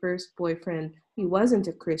my first boyfriend, he wasn't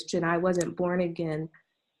a Christian. I wasn't born again.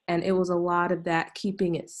 And it was a lot of that,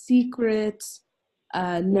 keeping it secret,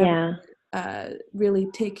 really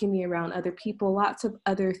taking me around other people, lots of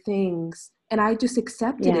other things. And I just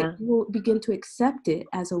accepted it. You will begin to accept it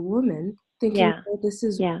as a woman, thinking, Yeah. oh, this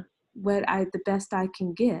is Yeah. the best I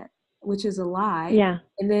can get, which is a lie. Yeah.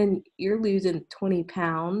 And then you're losing 20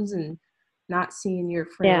 pounds and not seeing your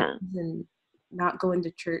friends Yeah. and not going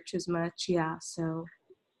to church as much. Yeah. So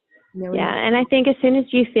knowing Yeah. And I think as soon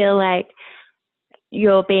as you feel like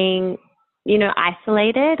you're being,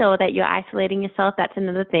 isolated, or that you're isolating yourself, that's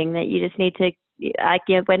another thing that you just need to,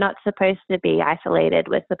 we're not supposed to be isolated.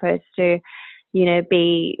 We're supposed to,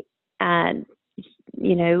 be,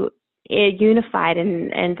 you know, unified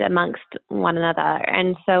and amongst one another.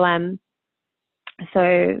 And so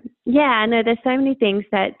yeah, I know there's so many things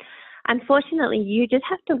that unfortunately you just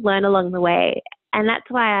have to learn along the way. And that's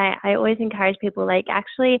why I always encourage people, like,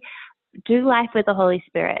 actually do life with the Holy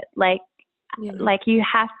Spirit. yeah. Like you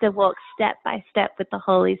have to walk step by step with the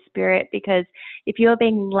Holy Spirit, because if you're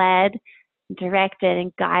being led, directed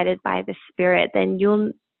and guided by the Spirit, then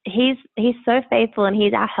he's so faithful, and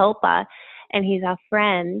he's our helper and he's our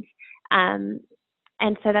friend. And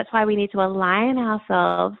so that's why we need to align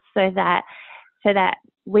ourselves so that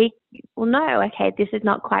we will know, okay, this is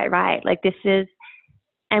not quite right. Like this is,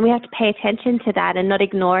 and we have to pay attention to that and not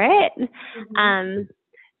ignore it. Mm-hmm.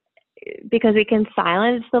 Because we can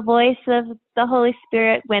silence the voice of the Holy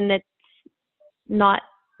Spirit when it's not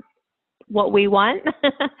what we want.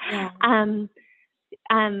 Yeah.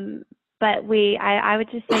 But I would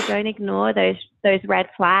just say, don't ignore those red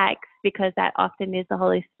flags, because that often is the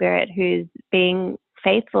Holy Spirit who's being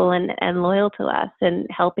faithful and loyal to us and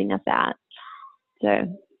helping us out. So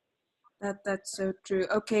That's so true.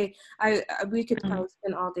 Okay, we could probably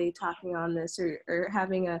spend all day talking on this, or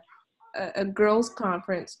having a girls'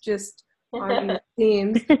 conference just on these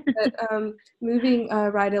themes. But moving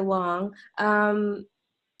right along,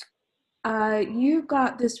 you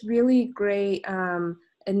got this really great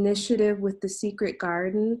initiative with the Secret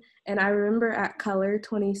Garden, and I remember at Color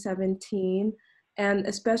 2017, and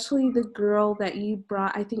especially the girl that you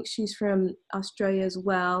brought. I think she's from Australia as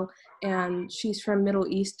well, and she's from Middle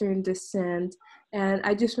Eastern descent. And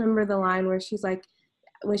I just remember the line where she's like,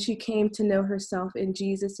 when she came to know herself in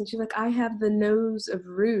Jesus, and she's like, I have the nose of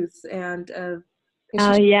Ruth, and oh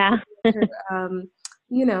she yeah. her,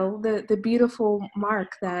 the beautiful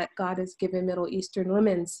mark that God has given Middle Eastern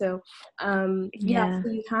women. So yeah, Yeah. so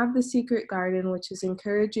you have the Secret Garden, which is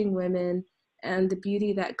encouraging women and the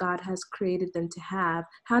beauty that God has created them to have.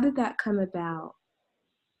 How did that come about?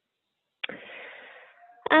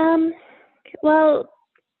 Well,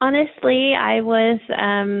 honestly, I was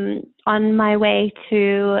on my way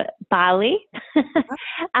to Bali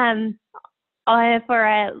um, for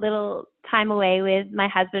a little time away with my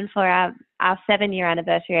husband for our 7-year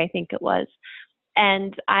anniversary, I think it was.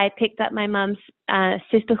 And I picked up my mum's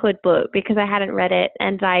sisterhood book because I hadn't read it,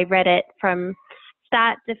 and I read it from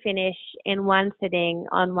start to finish in one sitting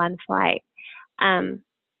on one flight. And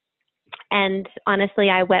honestly,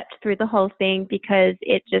 I wept through the whole thing because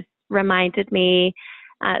it just reminded me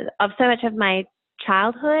of so much of my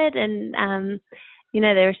childhood. And,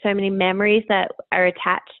 there are so many memories that are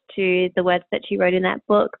attached to the words that she wrote in that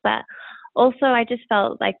book. But also, I just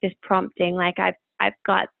felt like this prompting, like I've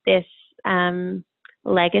got this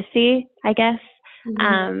legacy, I guess,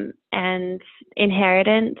 and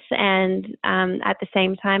inheritance. And at the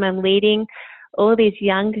same time, I'm leading all these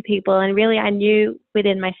young people. And really, I knew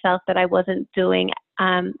within myself that I wasn't doing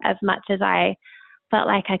as much as I felt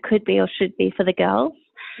like I could be or should be for the girls.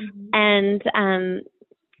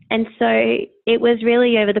 And so it was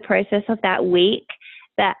really over the process of that week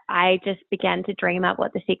that I just began to dream up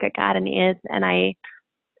what the Secret Garden is. And I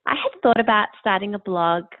had thought about starting a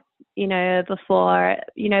blog, before,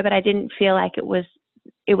 but I didn't feel like it was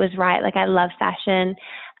right. Like, I love fashion,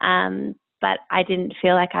 but I didn't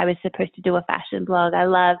feel like I was supposed to do a fashion blog. I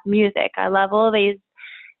love music. I love all these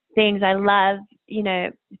things. I love,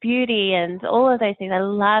 beauty and all of those things. I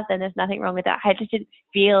love them. There's nothing wrong with that. I just didn't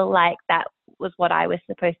feel like that was what I was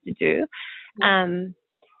supposed to do.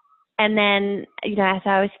 And then, as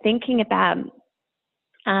I was thinking about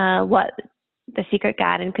what the Secret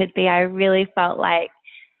Garden could be, I really felt like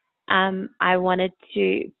I wanted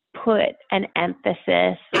to put an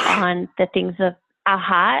emphasis on the things of our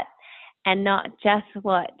heart, and not just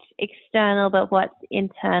what's external, but what's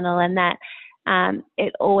internal, and that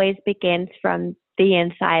it always begins from the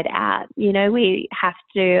inside out. We have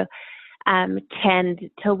to tend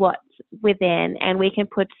to what's within, and we can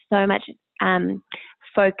put so much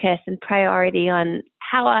focus and priority on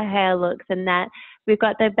how our hair looks, and that we've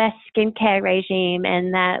got the best skincare regime,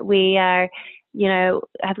 and that we are,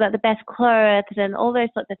 have got the best clothes and all those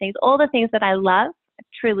sorts of things, all the things that I love. I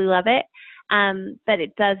truly love it. But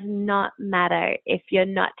it does not matter if you're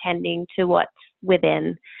not tending to what's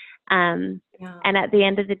within. And at the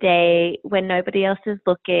end of the day, when nobody else is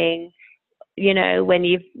looking, you know, when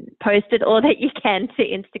you've posted all that you can to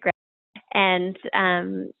Instagram,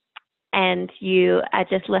 and you are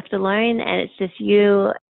just left alone, and it's just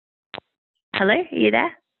you. Hello, are you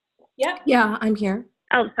there? Yeah, I'm here.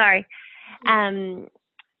 Oh, sorry.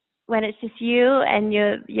 When it's just you and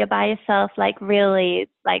you're by yourself, like really,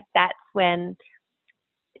 like that's when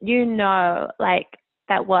you know, like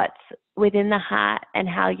that what's within the heart and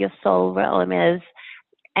how your soul realm is,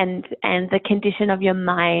 and the condition of your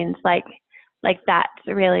mind, like that's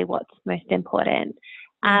really what's most important.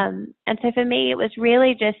 And so for me, it was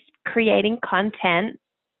really just creating content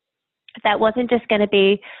that wasn't just going to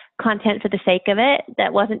be content for the sake of it,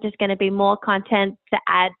 that wasn't just going to be more content to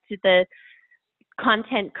add to the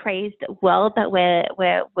content crazed world that we're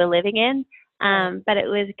living in, but it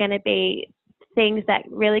was going to be things that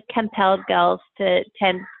really compelled girls to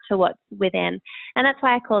tend to what's within. And that's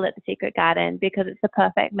why I call it the secret garden, because it's the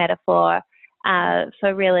perfect metaphor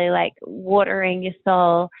for really like watering your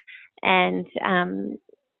soul and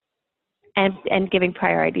giving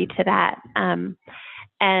priority to that.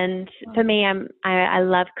 And for me, I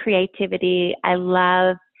love creativity. I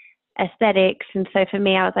love aesthetics. And so for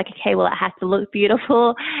me, I was like, okay, well, it has to look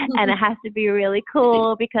beautiful and it has to be really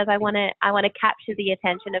cool, because I want to capture the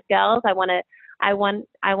attention of girls. I want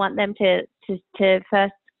them to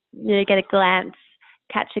first, you know, get a glance,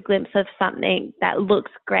 catch a glimpse of something that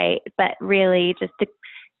looks great, but really just to,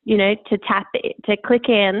 you know, to tap it, to click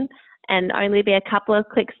in and only be a couple of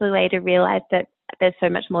clicks away to realize that there's so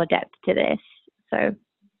much more depth to this. So,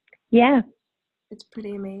 yeah. It's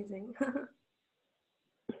pretty amazing.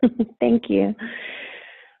 Thank you.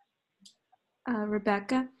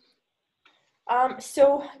 Rebecca?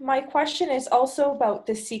 So my question is also about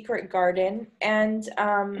the secret garden. And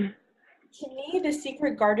to me, the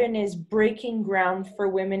secret garden is breaking ground for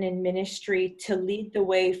women in ministry to lead the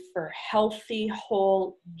way for healthy,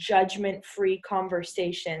 whole, judgment-free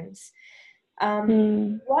conversations.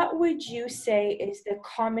 What would you say is the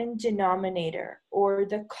common denominator or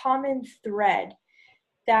the common thread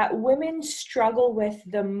that women struggle with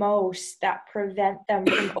the most that prevent them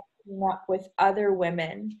from opening up with other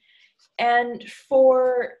women? And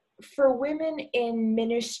for women in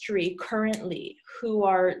ministry currently who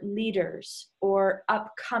are leaders or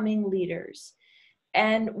upcoming leaders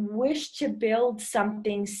and wish to build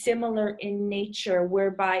something similar in nature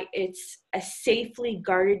whereby it's a safely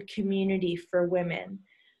guarded community for women,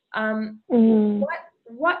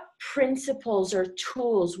 what principles or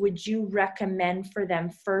tools would you recommend for them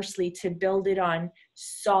firstly to build it on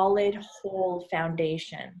solid, whole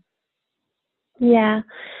foundation? Yeah.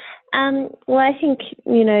 Well, I think,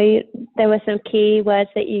 you know, there were some key words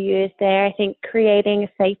that you used there. I think creating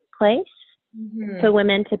a safe place for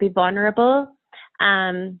women to be vulnerable.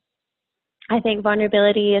 I think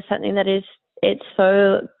vulnerability is something that it's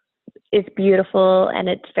beautiful, and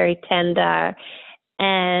it's very tender,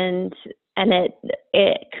 and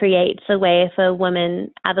it creates a way for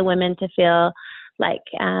other women to feel like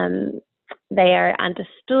they are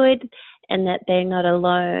understood and that they're not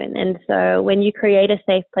alone. And so when you create a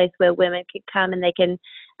safe place where women can come and they can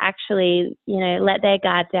actually, you know, let their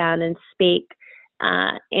guard down and speak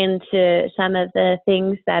into some of the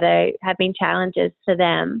things that have been challenges for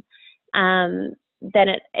them,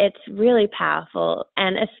 then it's really powerful.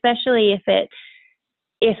 And especially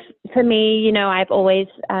if for me, you know, I've always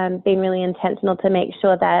been really intentional to make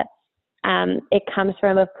sure that it comes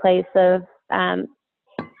from a place of,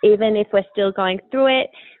 even if we're still going through it,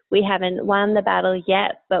 we haven't won the battle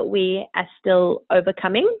yet, but we are still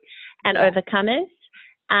overcoming and overcomers.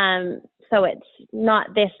 So it's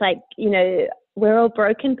not this like, you know, we're all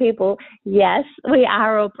broken people. Yes, we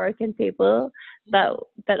are all broken people, but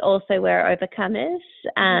also we're overcomers.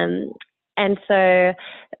 And so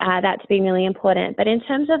that's been really important. But in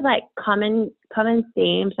terms of like common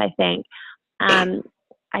themes, I think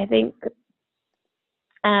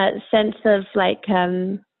sense of like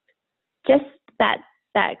just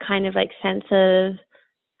that kind of like sense of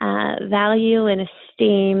value and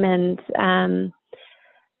esteem and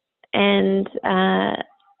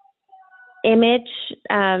image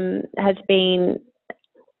has been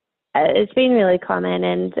it's been really common,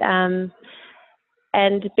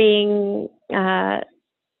 and being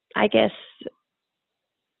I guess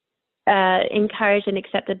encouraged and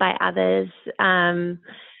accepted by others.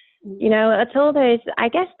 You know, it's all those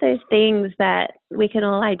things that we can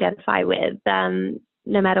all identify with,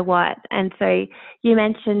 no matter what. And so you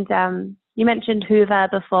mentioned Hoover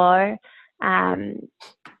before, and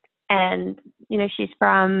you know, she's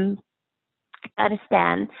from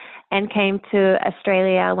Afghanistan and came to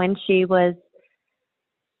Australia when she was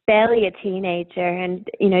barely a teenager and,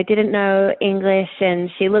 didn't know English, and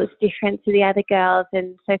she looked different to the other girls.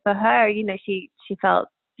 And so for her, she felt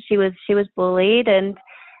she was bullied, and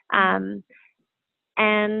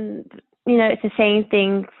it's the same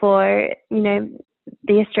thing for,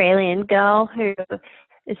 the Australian girl who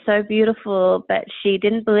is so beautiful, but she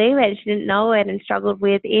didn't believe it, she didn't know it, and struggled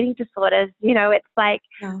with eating disorders. It's like,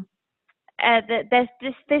 there's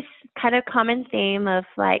just this kind of common theme of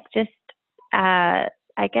like just, I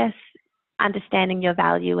guess, understanding your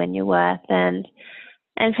value and your worth. And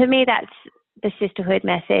for me, that's the sisterhood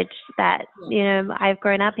message that, I've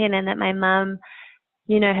grown up in, and that my mum,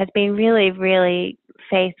 has been really, really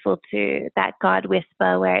faithful to that God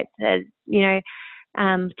whisper where it says,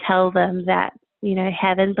 tell them that,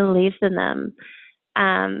 heaven believes in them.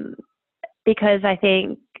 Because I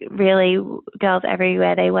think really girls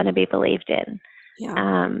everywhere, they want to be believed in.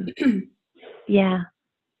 Yeah.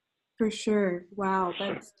 For sure. Wow.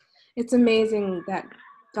 It's amazing that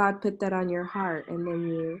God put that on your heart, and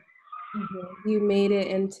then you made it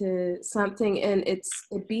into something, and it's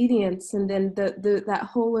obedience. And then that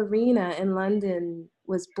whole arena in London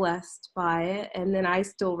was blessed by it. And then I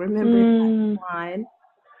still remember that line.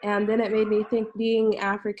 And then it made me think, being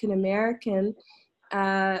African American,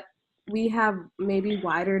 we have maybe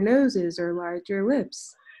wider noses or larger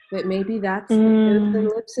lips, but maybe that's the nose and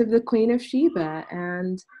lips of the Queen of Sheba.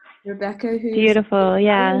 And Rebecca, who's beautiful,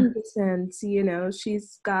 descent,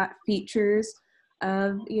 she's got features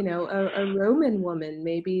of, a Roman woman,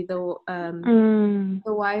 maybe the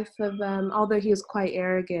wife of, although he was quite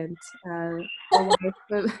arrogant, the wife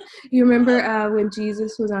of, you remember when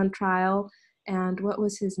Jesus was on trial, and what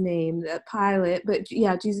was his name? Pilate. But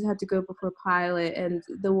yeah, Jesus had to go before Pilate, and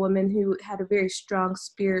the woman who had a very strong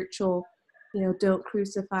spiritual, don't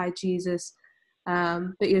crucify Jesus.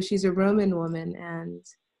 But she's a Roman woman, and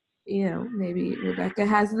maybe Rebecca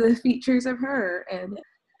has the features of her. And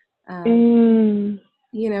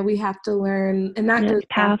we have to learn, and that goes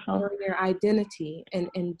back to knowing your identity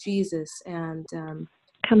in Jesus. And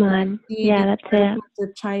come on, that's it.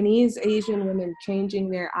 The Chinese Asian women changing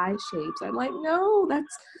their eye shapes, I'm like, no,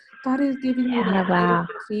 that's God is giving you that beautiful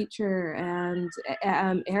feature. And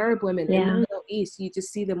Arab women in the Middle East, you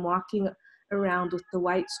just see them walking around with the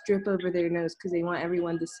white strip over their nose because they want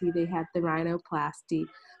everyone to see they had the rhinoplasty.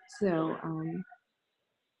 So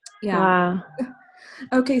Wow.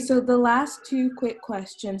 Okay, so the last two quick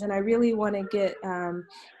questions, and I really want to get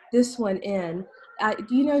this one in.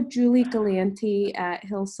 Do you know Julie Galanti at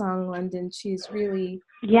Hillsong London? She's really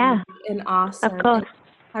an awesome. Of course.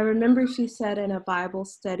 I remember she said in a Bible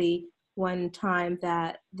study one time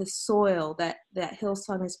that the soil that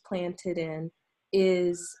Hillsong is planted in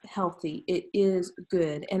is healthy. It is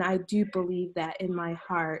good. And I do believe that in my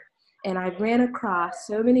heart. And I've ran across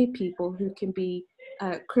so many people who can be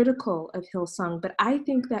critical of Hillsong, but I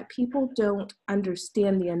think that people don't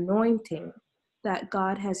understand the anointing that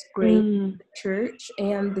God has graced the church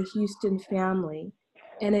and the Houston family.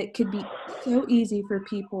 And it could be so easy for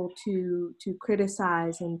people to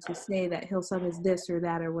criticize and to say that Hillsong is this or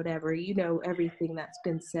that or whatever, everything that's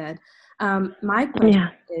been said. My question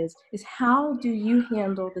is how do you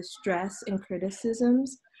handle the stress and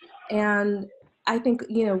criticisms? And I think,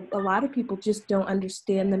 a lot of people just don't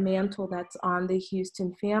understand the mantle that's on the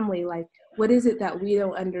Houston family. Like, what is it that we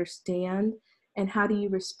don't understand? And how do you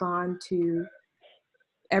respond to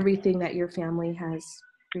everything that your family has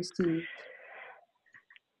received?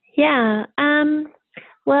 Yeah.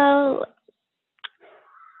 Well,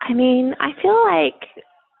 I mean, I feel like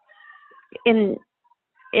I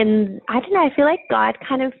don't know, I feel like God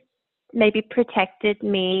kind of maybe protected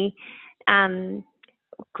me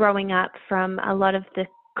growing up from a lot of the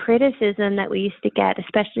criticism that we used to get,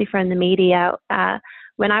 especially from the media.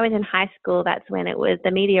 When I was in high school, that's when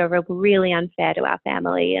the media were really unfair to our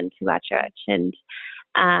family and to our church. And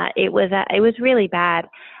it was really bad.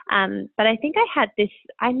 But I think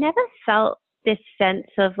I never felt this sense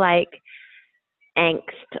of like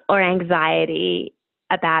angst or anxiety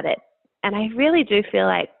about it. And I really do feel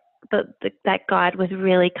like that God was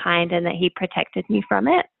really kind and that he protected me from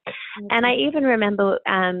it. Okay. And I even remember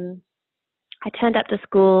I turned up to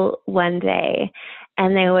school one day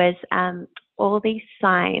and there was all these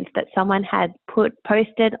signs that someone had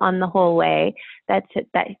posted on the hallway that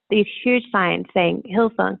these huge signs saying,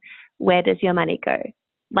 Hillsong, where does your money go?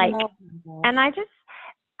 Like,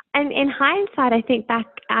 and in hindsight, I think back,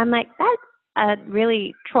 I'm like, that's a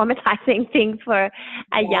really traumatizing thing for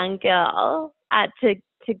a young girl to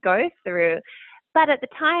go through. But at the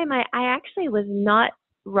time, I actually was not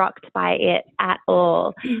rocked by it at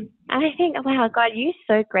all. And I think, wow, God, you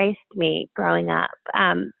so graced me growing up.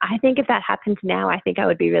 I think if that happened now, I think I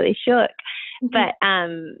would be really shook. But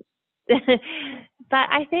but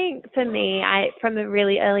I think for me, from a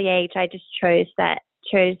really early age, I just chose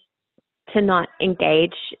to not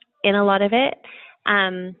engage in a lot of it.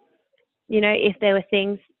 If there were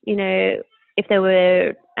things, if there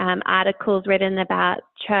were articles written about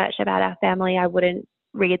church, about our family, I wouldn't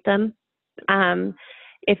read them.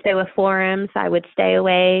 If there were forums, I would stay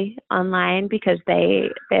away online because they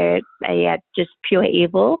are just pure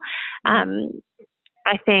evil.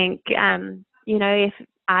 I think, if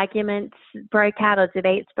arguments broke out or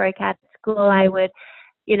debates broke out at school, I would,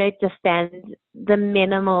 just spend the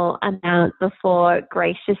minimal amount before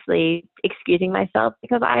graciously excusing myself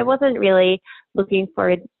because I wasn't really looking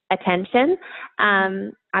for attention.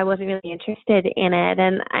 I wasn't really interested in it.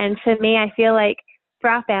 And for me, I feel like for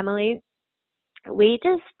our family, we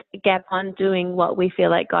just get on doing what we feel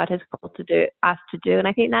like God has called us to do. And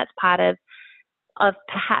I think that's part of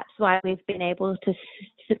perhaps why we've been able to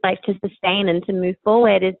sustain and to move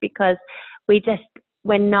forward is because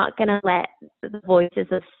we're not going to let the voices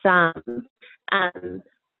of some, and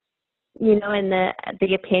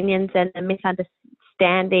the opinions and the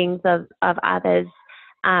misunderstandings of others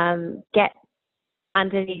get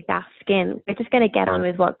underneath our skin. We're just going to get on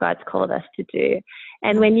with what God's called us to do.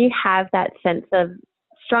 And when you have that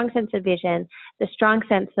strong sense of vision, the strong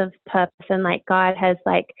sense of purpose, and like God has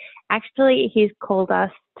He's called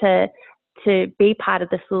us to be part of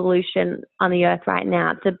the solution on the earth right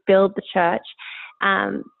now, to build the church,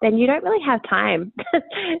 then you don't really have time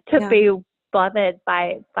to be bothered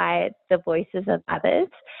by the voices of others.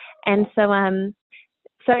 And so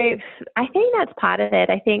I think that's part of it.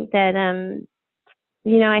 I think that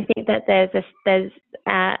I think that there's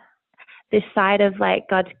this side of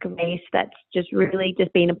God's grace that's just really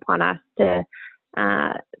just been upon us to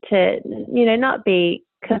not be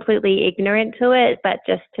completely ignorant to it, but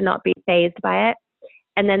just to not be fazed by it.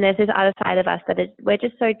 And then there's this other side of us we're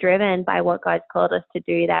just so driven by what God's called us to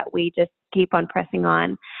do that we just keep on pressing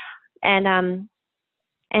on. And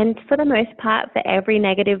for the most part, for every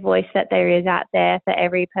negative voice that there is out there, for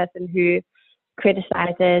every person who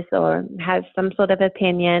criticizes or has some sort of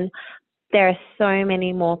opinion, there are so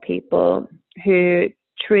many more people who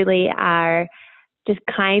truly are just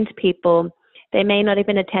kind people. They may not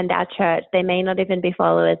even attend our church. They may not even be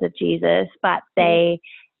followers of Jesus, but they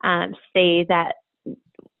see that,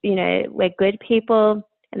 we're good people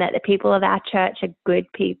and that the people of our church are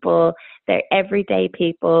good people. They're everyday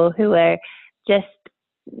people who are just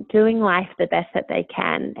doing life the best that they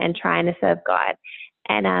can and trying to serve God.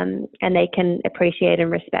 And they can appreciate and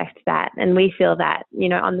respect that. And we feel that,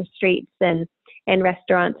 on the streets and in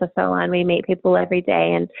restaurants or so on, we meet people every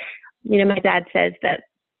day. And, my dad says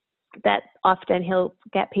that often he'll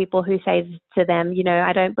get people who say to them,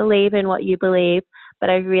 I don't believe in what you believe, but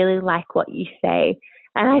I really like what you say.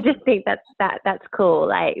 And I just think that's cool,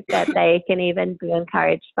 that they can even be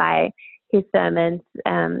encouraged by his sermons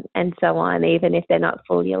and so on, even if they're not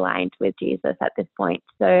fully aligned with Jesus at this point.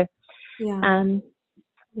 So, shining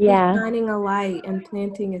a light and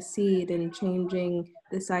planting a seed and changing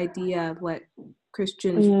this idea of what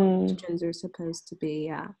Christians are supposed to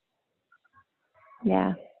be.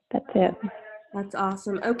 Yeah, that's it. That's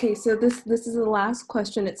awesome. Okay, so this is the last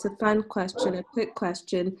question. It's a fun question, a quick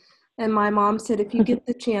question. And my mom said, if you get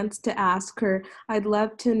the chance to ask her, I'd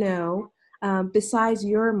love to know, besides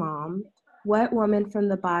your mom, what woman from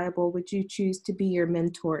the Bible would you choose to be your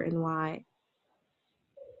mentor and why?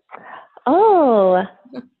 Oh,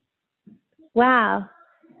 wow.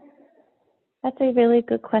 That's a really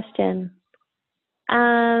good question.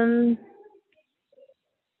 I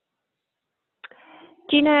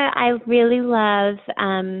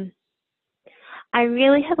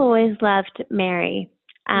really have always loved Mary,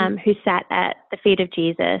 who sat at the feet of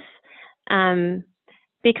Jesus,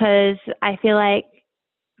 because I feel like,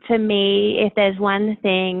 for me, if there's one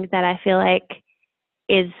thing that I feel like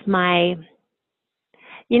is my,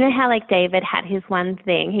 how David had his one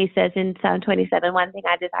thing, he says in Psalm 27, one thing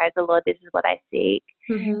I desire of the Lord, this is what I seek,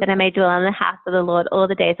 that I may dwell in the house of the Lord all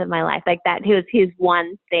the days of my life. That was his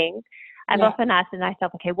one thing. I've often asked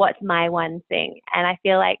myself, okay, what's my one thing? And I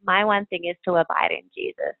feel like my one thing is to abide in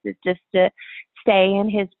Jesus, is just to stay in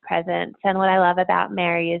his presence. And what I love about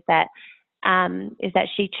Mary is that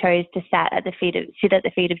she chose to sit at the feet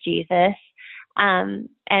of Jesus. And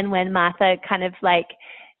when Martha kind of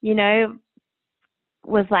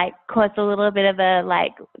was caused a little bit of a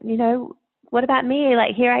what about me?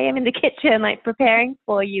 Here I am in the kitchen, preparing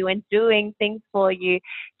for you and doing things for you.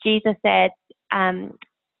 Jesus said,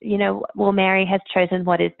 well, Mary has chosen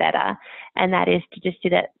what is better, and that is to just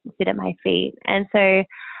sit at my feet. And so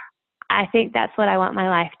I think that's what I want my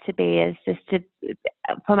life to be, is just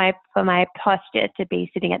for my posture to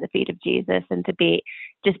be sitting at the feet of Jesus, and to be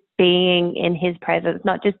just being in his presence,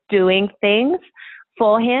 not just doing things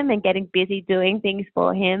for him and getting busy doing things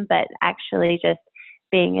for him, but actually just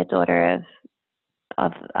being a daughter of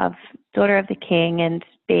the King and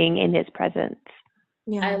being in his presence.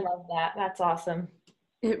 Yeah, I love that. That's awesome.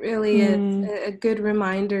 it really is a good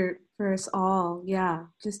reminder for us all. Yeah,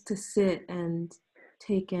 just to sit and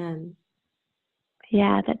take in.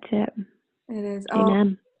 Yeah, that's it. It is.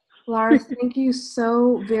 Amen. Oh, Lara, thank you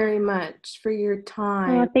so very much for your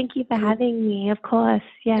time. Oh, thank you for having me. Of course.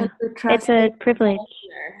 Yeah, it's trusting. a privilege.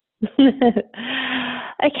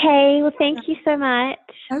 Okay, well, thank you so much.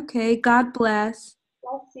 Okay, God bless.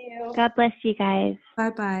 Bless you. God bless you guys.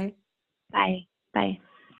 Bye-bye. Bye. Bye.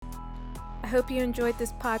 I hope you enjoyed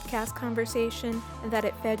this podcast conversation and that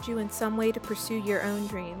it fed you in some way to pursue your own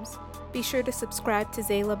dreams. Be sure to subscribe to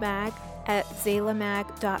Zela Mag at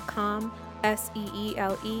zelamag.com,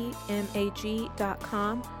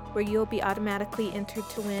 SEELEMAG.com, where you'll be automatically entered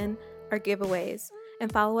to win our giveaways.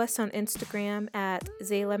 And follow us on Instagram at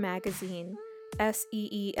Zela Magazine,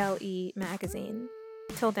 SEELE Magazine.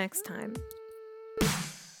 Till next time.